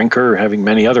good drinker, having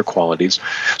many other qualities.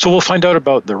 So we'll find out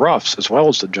about the roughs as well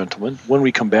as the gentlemen when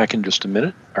we come back in just a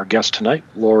minute. Our guest tonight,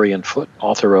 Lorien Foote,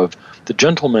 author of The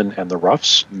Gentleman and the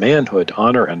Roughs, Manhood,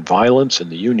 Honor, and Violence in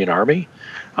the Union Army.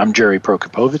 I'm Jerry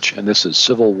Prokopowicz, and this is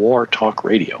Civil War Talk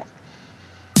Radio.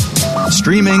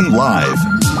 Streaming live,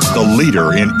 the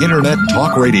leader in Internet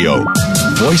Talk Radio,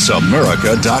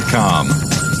 VoiceAmerica.com.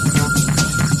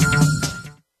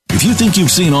 If you think you've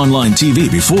seen online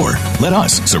TV before, let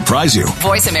us surprise you.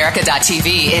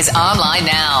 VoiceAmerica.tv is online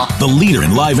now. The leader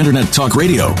in live Internet Talk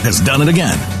Radio has done it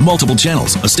again. Multiple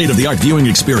channels, a state-of-the-art viewing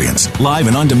experience, live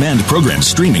and on-demand programs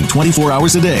streaming 24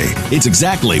 hours a day. It's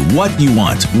exactly what you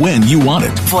want, when you want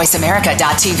it.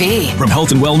 VoiceAmerica.tv. From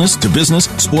health and wellness to business,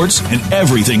 sports, and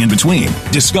everything in between.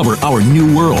 Discover our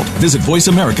new world. Visit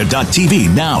VoiceAmerica.tv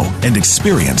now and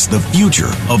experience the future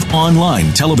of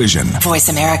online television.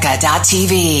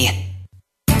 VoiceAmerica.tv.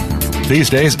 These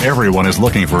days, everyone is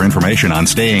looking for information on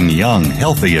staying young,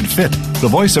 healthy, and fit. The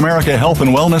Voice America Health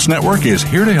and Wellness Network is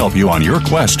here to help you on your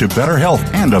quest to better health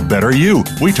and a better you.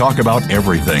 We talk about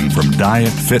everything from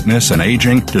diet, fitness, and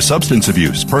aging to substance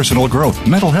abuse, personal growth,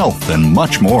 mental health, and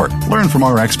much more. Learn from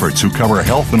our experts who cover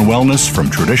health and wellness from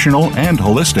traditional and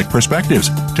holistic perspectives.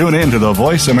 Tune in to the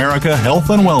Voice America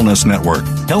Health and Wellness Network.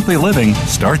 Healthy living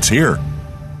starts here.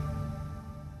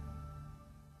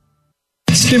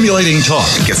 Stimulating talk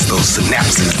Gets those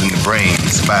synapses in the brain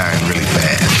firing really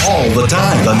fast. all the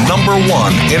time. The number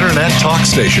one Internet talk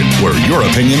station where your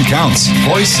opinion counts.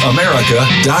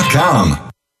 VoiceAmerica.com.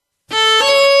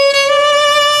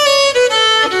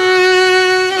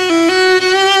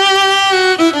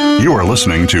 You are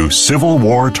listening to Civil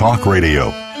War Talk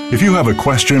Radio. If you have a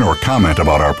question or comment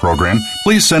about our program,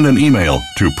 please send an email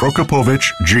to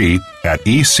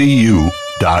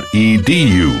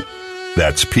prokopovichg@ecu.edu.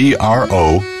 That's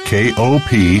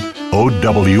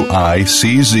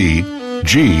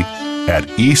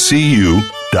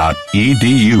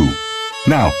PROKOPOWICZG@ECU.edu.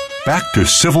 Now, back to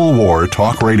Civil War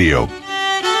Talk Radio.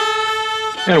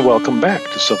 And welcome back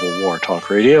to Civil War Talk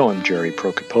Radio. I'm Jerry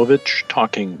Prokopowicz,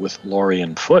 talking with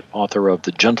Lorian Foote, author of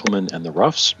The Gentleman and the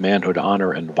Roughs, Manhood,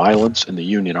 Honor, and Violence in the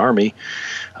Union Army.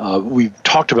 We've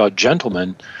talked about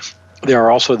gentlemen. There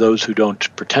are also those who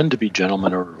don't pretend to be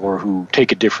gentlemen or who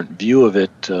take a different view of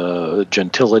it.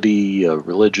 Gentility,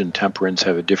 religion, temperance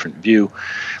have a different view.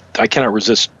 I cannot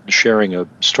resist sharing a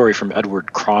story from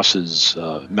Edward Cross's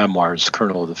memoirs,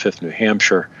 Colonel of the 5th New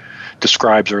Hampshire.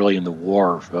 Describes early in the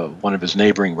war one of his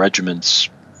neighboring regiments,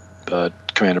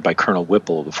 commanded by Colonel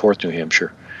Whipple of the 4th New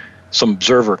Hampshire. Some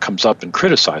observer comes up and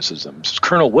criticizes them. Says,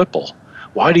 "Colonel Whipple,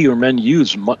 why do your men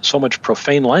use so much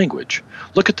profane language?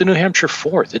 Look at the New Hampshire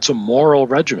 4th. It's a moral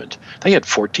regiment. They had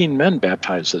 14 men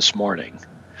baptized this morning."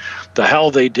 "The hell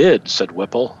they did," said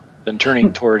Whipple. Then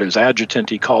turning toward his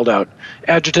adjutant, he called out,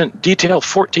 "Adjutant, detail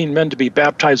 14 men to be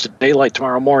baptized at daylight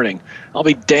tomorrow morning. I'll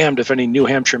be damned if any New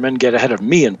Hampshire men get ahead of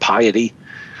me in piety."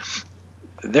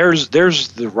 There's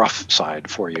the rough side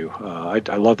for you.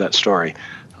 I love that story.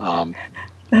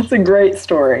 That's a great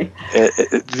story.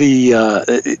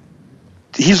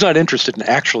 He's not interested in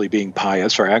actually being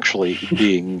pious or actually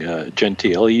being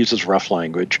genteel. He uses rough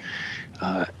language.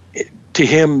 To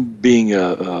him, being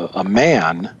a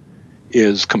man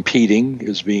is competing,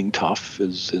 is being tough,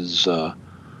 is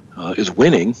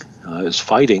winning, is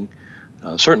fighting,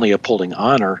 certainly upholding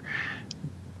honor.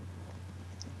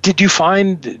 Did you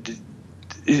find,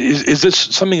 is this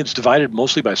something that's divided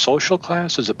mostly by social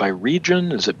class? Is it by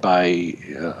region? Is it by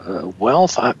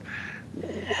wealth?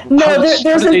 There's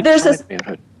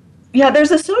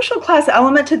a social class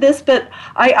element to this, but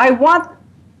I want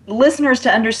listeners to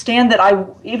understand that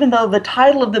even though the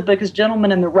title of the book is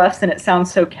Gentleman and the Roughs and it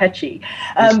sounds so catchy,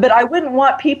 but I wouldn't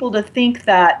want people to think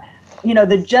that,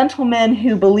 the gentlemen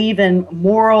who believe in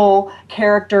moral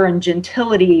character and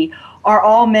gentility are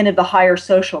all men of the higher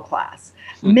social class.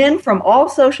 Men from all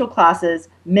social classes,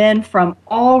 men from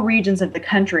all regions of the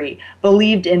country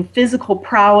believed in physical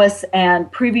prowess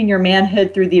and proving your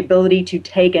manhood through the ability to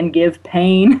take and give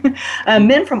pain.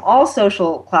 Men from all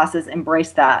social classes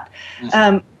embraced that.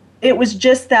 It was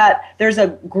just that there's a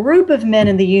group of men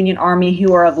in the Union Army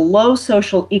who are of low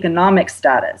social economic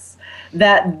status,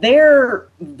 that their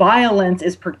violence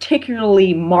is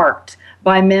particularly marked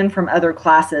by men from other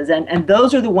classes, and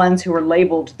those are the ones who are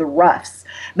labeled the roughs.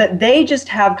 But they just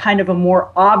have kind of a more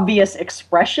obvious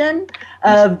expression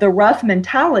of the rough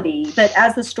mentality. But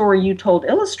as the story you told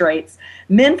illustrates,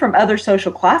 men from other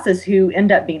social classes who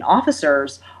end up being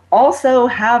officers also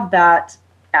have that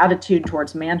attitude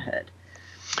towards manhood.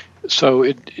 So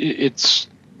it's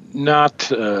not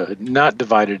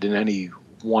divided in any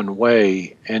one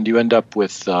way, and you end up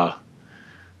with let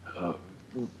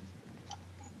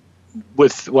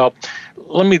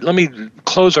me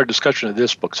close our discussion of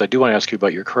this book, because I do want to ask you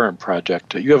about your current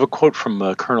project. You have a quote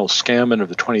from Colonel Scammon of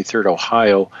the 23rd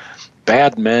Ohio: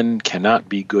 "Bad men cannot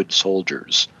be good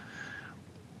soldiers."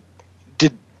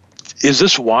 Is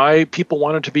this why people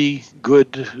wanted to be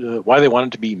good, why they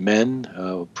wanted to be men,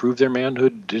 prove their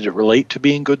manhood? Did it relate to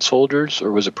being good soldiers,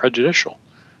 or was it prejudicial?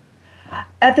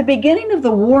 At the beginning of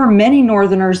the war, many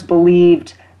Northerners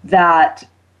believed that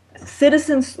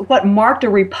citizens, what marked a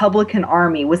Republican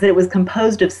army was that it was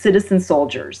composed of citizen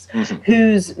soldiers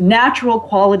whose natural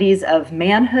qualities of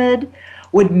manhood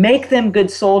would make them good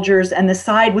soldiers, and the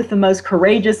side with the most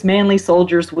courageous, manly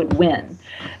soldiers would win.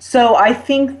 So I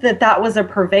think that was a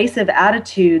pervasive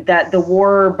attitude that the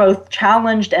war both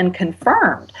challenged and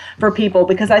confirmed for people,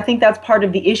 because I think that's part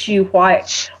of the issue why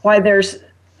there's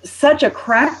such a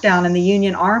crackdown in the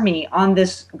Union Army on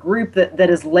this group that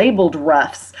is labeled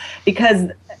roughs, because,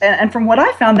 and from what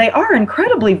I found, they are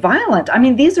incredibly violent. I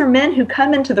mean, these are men who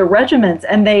come into the regiments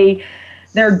and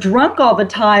they're drunk all the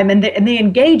time, and they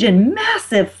engage in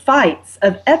massive fights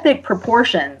of epic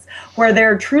proportions where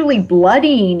they're truly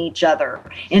bloodying each other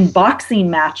in boxing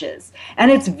matches.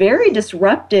 And it's very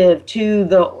disruptive to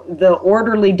the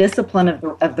orderly discipline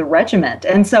of the regiment.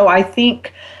 And so I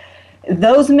think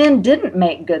those men didn't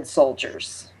make good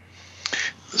soldiers.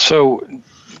 So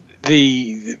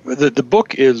the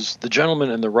book is The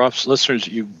Gentleman and the Roughs. Listeners,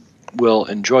 you will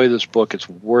enjoy this book. It's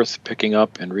worth picking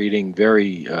up and reading.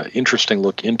 Very interesting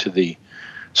look into the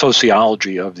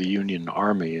sociology of the Union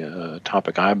Army, a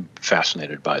topic I'm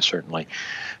fascinated by, certainly.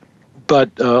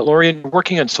 But Lorian, you're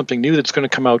working on something new that's going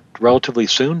to come out relatively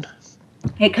soon?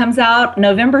 It comes out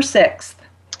November 6th.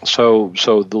 So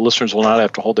the listeners will not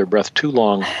have to hold their breath too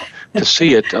long to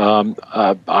see it.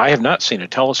 I have not seen it.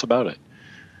 Tell us about it.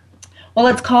 Well,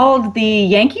 it's called The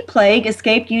Yankee Plague,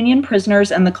 Escaped Union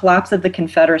Prisoners and the Collapse of the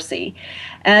Confederacy.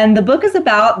 And the book is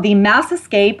about the mass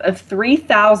escape of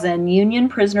 3,000 Union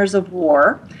prisoners of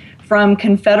war from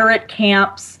Confederate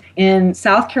camps in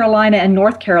South Carolina and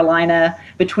North Carolina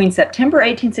between September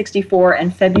 1864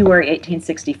 and February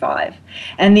 1865.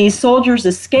 And these soldiers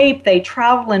escape. They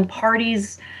travel in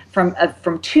parties from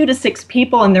 2 to 6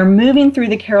 people, and they're moving through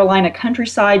the Carolina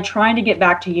countryside trying to get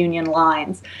back to Union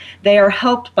lines. They are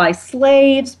helped by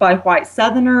slaves, by white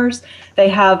Southerners. They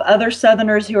have other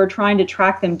Southerners who are trying to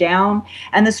track them down.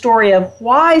 And the story of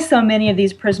why so many of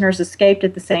these prisoners escaped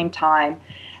at the same time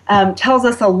tells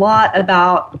us a lot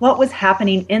about what was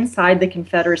happening inside the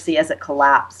Confederacy as it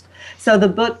collapsed. So the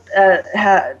book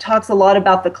talks a lot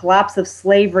about the collapse of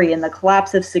slavery and the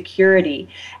collapse of security.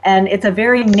 And it's a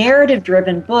very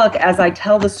narrative-driven book as I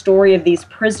tell the story of these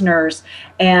prisoners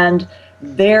and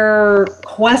their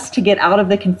quest to get out of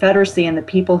the Confederacy and the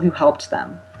people who helped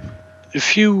them. A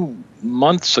few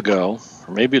months ago,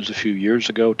 or maybe it was a few years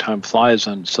ago, time flies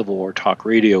on Civil War Talk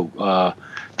Radio,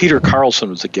 Peter Carlson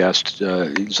was a guest.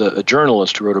 He's a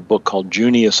journalist who wrote a book called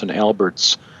Junius and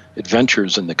Albert's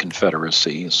Adventures in the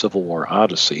Confederacy, a Civil War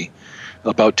Odyssey,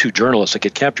 about 2 journalists that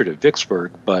get captured at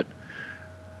Vicksburg, but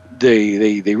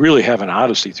they really have an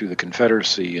odyssey through the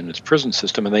Confederacy and its prison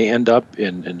system, and they end up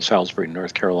in Salisbury,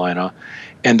 North Carolina,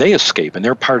 and they escape, and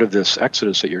they're part of this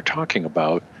exodus that you're talking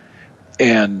about,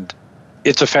 and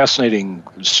it's a fascinating,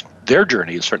 their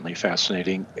journey is certainly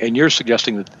fascinating, and you're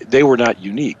suggesting that they were not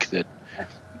unique, that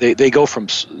they go from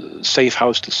safe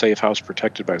house to safe house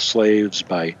protected by slaves,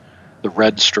 by the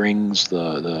Red Strings,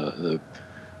 the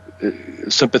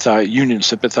Union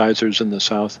sympathizers in the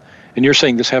South. And you're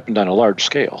saying this happened on a large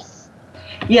scale.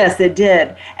 Yes, it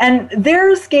did. And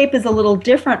their escape is a little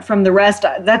different from the rest.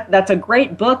 That's a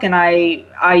great book, and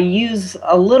I use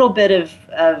a little bit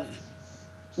of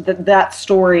that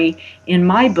story in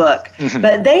my book. Mm-hmm.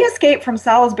 But they escaped from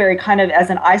Salisbury kind of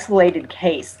as an isolated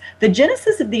case. The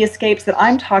genesis of the escapes that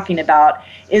I'm talking about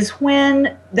is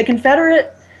when the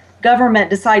Confederate government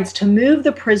decides to move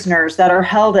the prisoners that are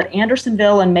held at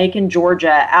Andersonville and Macon, Georgia,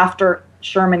 after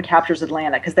Sherman captures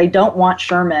Atlanta, because they don't want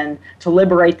Sherman to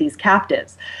liberate these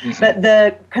captives. Mm-hmm. But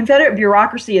the Confederate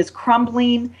bureaucracy is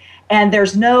crumbling, and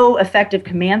there's no effective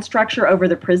command structure over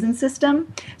the prison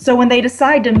system. So when they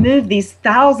decide to move these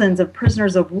thousands of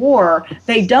prisoners of war,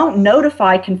 they don't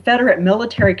notify Confederate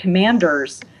military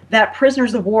commanders that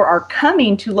prisoners of war are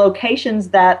coming to locations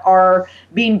that are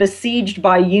being besieged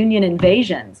by Union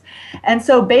invasions. And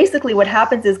so basically what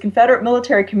happens is Confederate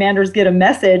military commanders get a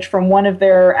message from one of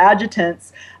their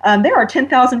adjutants, there are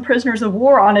 10,000 prisoners of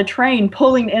war on a train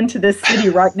pulling into this city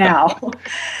right now.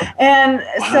 And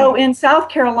so in South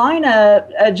Carolina,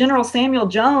 General Samuel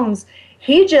Jones,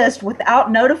 he just, without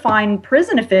notifying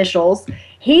prison officials,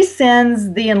 he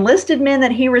sends the enlisted men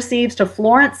that he receives to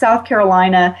Florence, South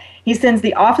Carolina. He sends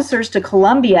the officers to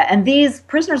Columbia, and these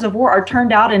prisoners of war are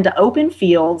turned out into open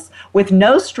fields with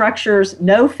no structures,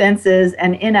 no fences,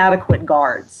 and inadequate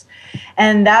guards.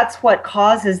 And that's what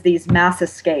causes these mass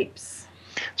escapes.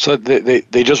 So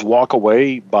they just walk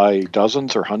away by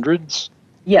dozens or hundreds?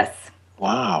 Yes.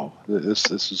 Wow, this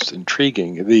is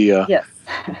intriguing. Yes.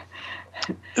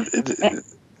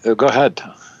 Go ahead.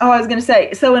 Oh, I was going to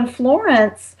say, so in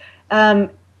Florence,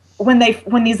 when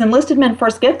these enlisted men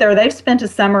first get there, they've spent a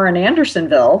summer in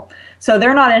Andersonville, so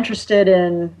they're not interested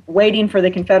in waiting for the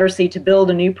Confederacy to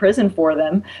build a new prison for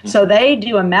them. Mm-hmm. So they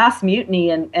do a mass mutiny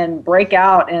and break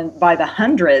out by the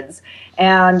hundreds.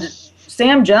 And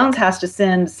Sam Jones has to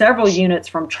send several units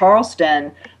from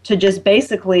Charleston to just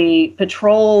basically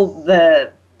patrol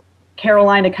the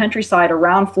Carolina countryside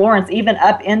around Florence, even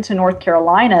up into North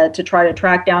Carolina, to try to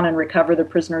track down and recover the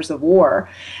prisoners of war.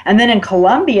 And then in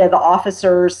Columbia, the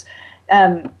officers,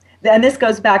 and this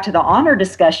goes back to the honor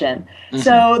discussion. Mm-hmm.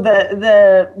 So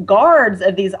the guards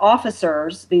of these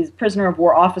officers, these prisoner of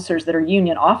war officers that are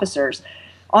Union officers,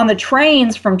 on the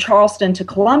trains from Charleston to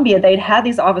Columbia, they'd had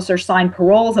these officers sign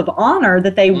paroles of honor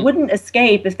that they wouldn't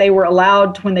escape if they were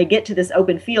allowed, when they get to this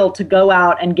open field, to go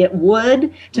out and get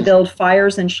wood to build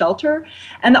fires and shelter.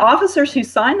 And the officers who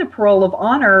sign the parole of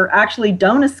honor actually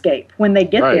don't escape when they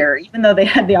get there, even though they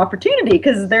had the opportunity,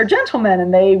 because they're gentlemen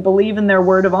and they believe in their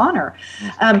word of honor.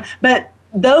 But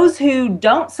those who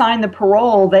don't sign the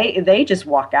parole, they just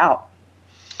walk out.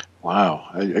 Wow.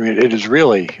 I mean, it is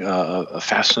really a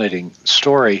fascinating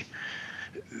story.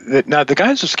 Now, the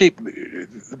guys escape,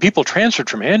 people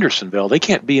transferred from Andersonville, they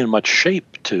can't be in much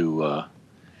shape to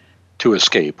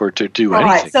escape or to do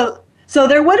anything. Right. So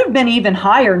there would have been even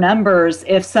higher numbers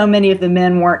if so many of the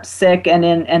men weren't sick and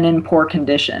in poor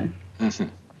condition. Mm-hmm.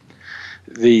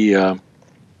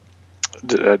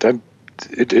 I'm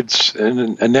it's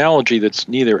an analogy that's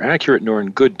neither accurate nor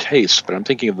in good taste, but I'm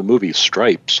thinking of the movie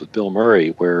Stripes with Bill Murray,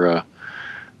 where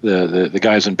the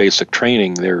guys in basic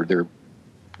training, their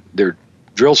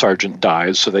drill sergeant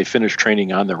dies, so they finish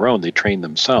training on their own. They train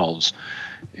themselves,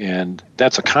 and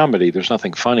that's a comedy. There's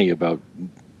nothing funny about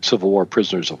Civil War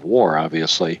prisoners of war,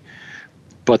 obviously,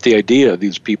 but the idea of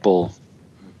these people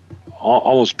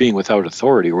almost being without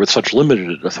authority, or with such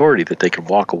limited authority that they can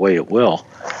walk away at will,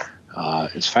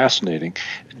 is fascinating.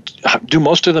 Do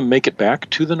most of them make it back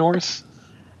to the North?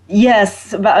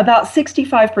 Yes, about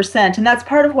 65%. And that's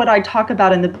part of what I talk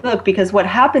about in the book, because what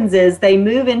happens is they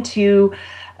move into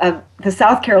the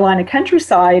South Carolina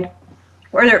countryside,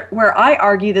 where I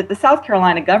argue that the South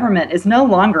Carolina government is no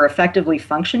longer effectively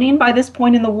functioning by this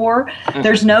point in the war. Mm-hmm.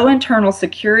 There's no internal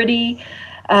security.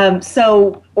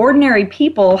 So ordinary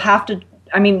people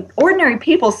ordinary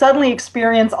people suddenly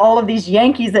experience all of these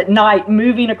Yankees at night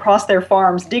moving across their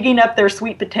farms, digging up their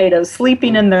sweet potatoes,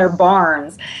 sleeping in their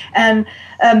barns. And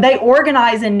they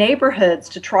organize in neighborhoods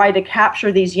to try to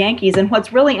capture these Yankees. And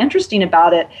what's really interesting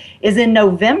about it is in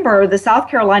November, the South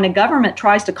Carolina government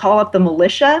tries to call up the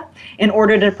militia in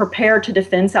order to prepare to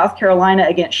defend South Carolina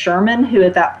against Sherman, who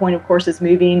at that point, of course, is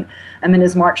moving in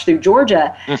his march through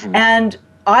Georgia. Mm-hmm. And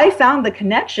I found the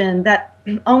connection that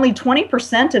only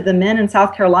 20% of the men in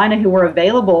South Carolina who were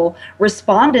available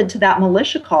responded to that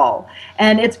militia call.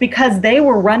 And it's because they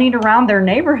were running around their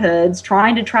neighborhoods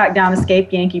trying to track down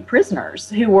escaped Yankee prisoners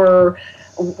who were,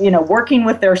 working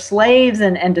with their slaves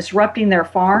and disrupting their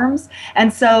farms.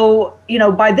 And so,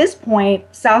 by this point,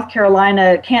 South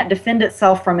Carolina can't defend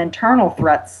itself from internal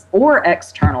threats or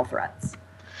external threats.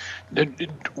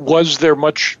 Was there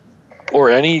much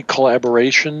or any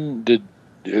collaboration?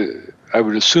 I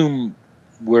would assume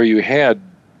where you had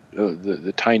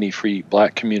the tiny free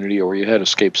black community, or where you had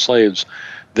escaped slaves,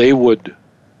 they would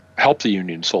help the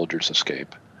Union soldiers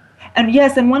escape. And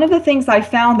yes, and one of the things I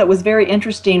found that was very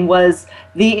interesting was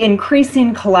the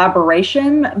increasing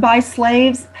collaboration by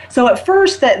slaves. So at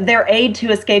first, that their aid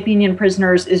to escaped Union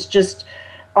prisoners is just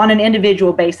on an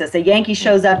individual basis. A Yankee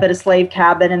shows up at a slave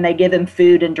cabin and they give him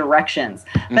food and directions.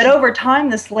 Mm-hmm. But over time,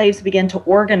 the slaves begin to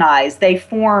organize. They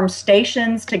form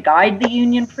stations to guide the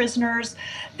Union prisoners.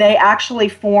 They actually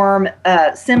form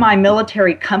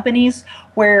semi-military companies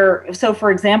so for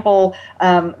example,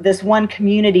 this one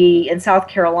community in South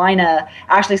Carolina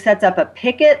actually sets up a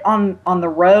picket on the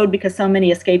road because so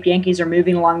many escaped Yankees are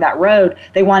moving along that road.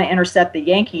 They want to intercept the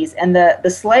Yankees. And the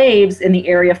slaves in the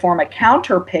area form a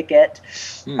counter picket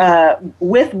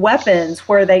with weapons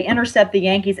where they intercept the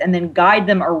Yankees and then guide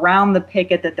them around the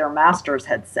picket that their masters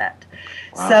had set.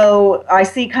 Wow. So I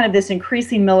see kind of this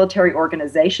increasing military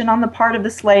organization on the part of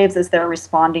the slaves as they're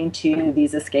responding to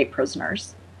these escaped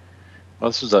prisoners. Well,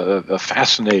 this is a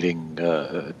fascinating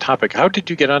topic. How did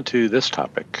you get onto this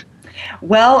topic?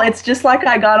 Well, it's just like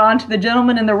I got onto the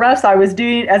Gentleman in the Roughs.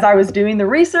 As I was doing the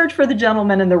research for the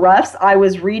Gentleman in the Roughs, I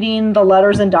was reading the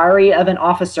letters and diary of an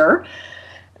officer,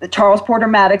 Charles Porter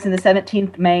Maddox in the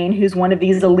 17th Maine, who's one of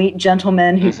these elite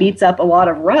gentlemen who beats up a lot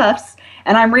of roughs.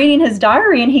 And I'm reading his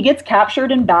diary, and he gets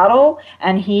captured in battle,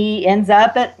 and he ends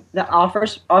up at the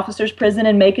officers' prison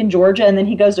in Macon, Georgia, and then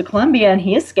he goes to Columbia, and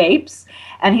he escapes.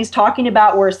 And he's talking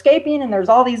about we're escaping, and there's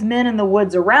all these men in the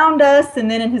woods around us.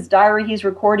 And then in his diary, he's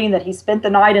recording that he spent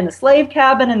the night in a slave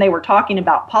cabin, and they were talking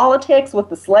about politics with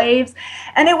the slaves.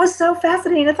 And it was so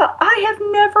fascinating. I thought, I have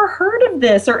never heard of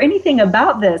this or anything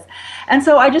about this. And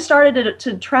so I just started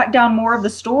to track down more of the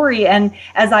story. And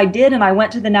as I did, and I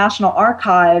went to the National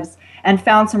Archives and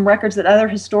found some records that other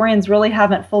historians really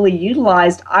haven't fully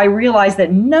utilized, I realized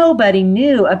that nobody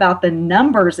knew about the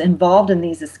numbers involved in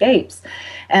these escapes.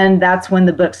 And that's when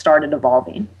the book started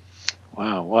evolving.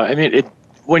 Wow. Well, I mean,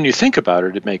 when you think about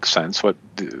it, it makes sense.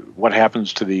 What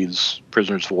happens to these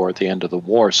prisoners of war at the end of the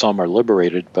war? Some are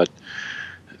liberated, but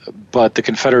the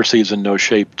Confederacy is in no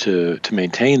shape to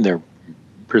maintain their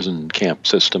prison camp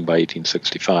system by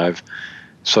 1865.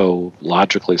 So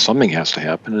logically, something has to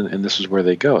happen, and this is where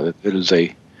they go. It is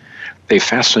a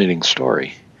fascinating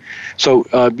story. So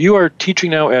you are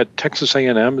teaching now at Texas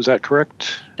A&M, is that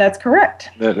correct? That's correct.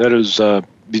 That is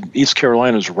East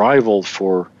Carolina's rival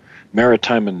for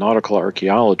maritime and nautical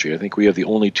archaeology. I think we have the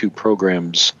only two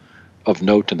programs of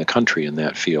note in the country in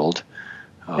that field.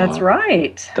 That's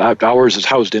right. Ours is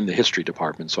housed in the history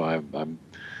department, so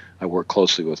I work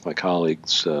closely with my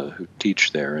colleagues who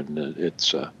teach there,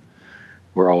 and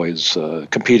we're always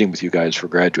competing with you guys for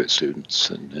graduate students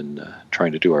and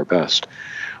trying to do our best.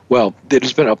 Well, it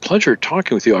has been a pleasure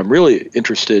talking with you. I'm really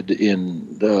interested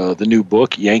in the new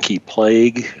book, Yankee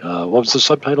Plague. What was the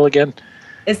subtitle again?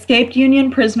 Escaped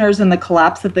Union Prisoners and the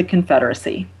Collapse of the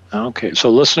Confederacy. Okay, so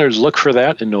listeners, look for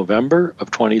that in November of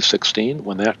 2016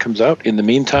 when that comes out. In the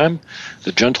meantime,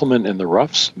 The Gentleman in the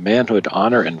Roughs, Manhood,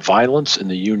 Honor, and Violence in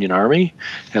the Union Army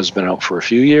has been out for a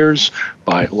few years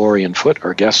by Lorian Foote,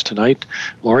 our guest tonight.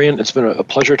 Lorian, it's been a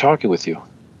pleasure talking with you.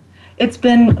 It's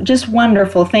been just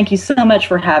wonderful. Thank you so much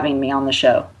for having me on the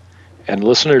show. And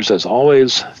listeners, as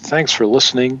always, thanks for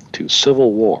listening to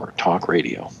Civil War Talk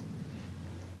Radio.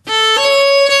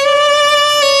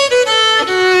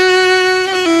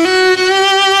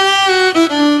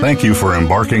 Thank you for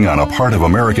embarking on a part of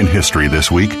American history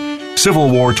this week. Civil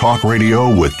War Talk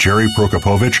Radio with Jerry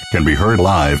Prokopowicz can be heard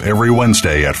live every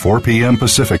Wednesday at 4 p.m.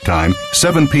 Pacific Time,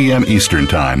 7 p.m. Eastern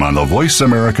Time on the Voice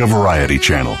America Variety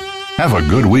Channel. Have a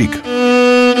good week.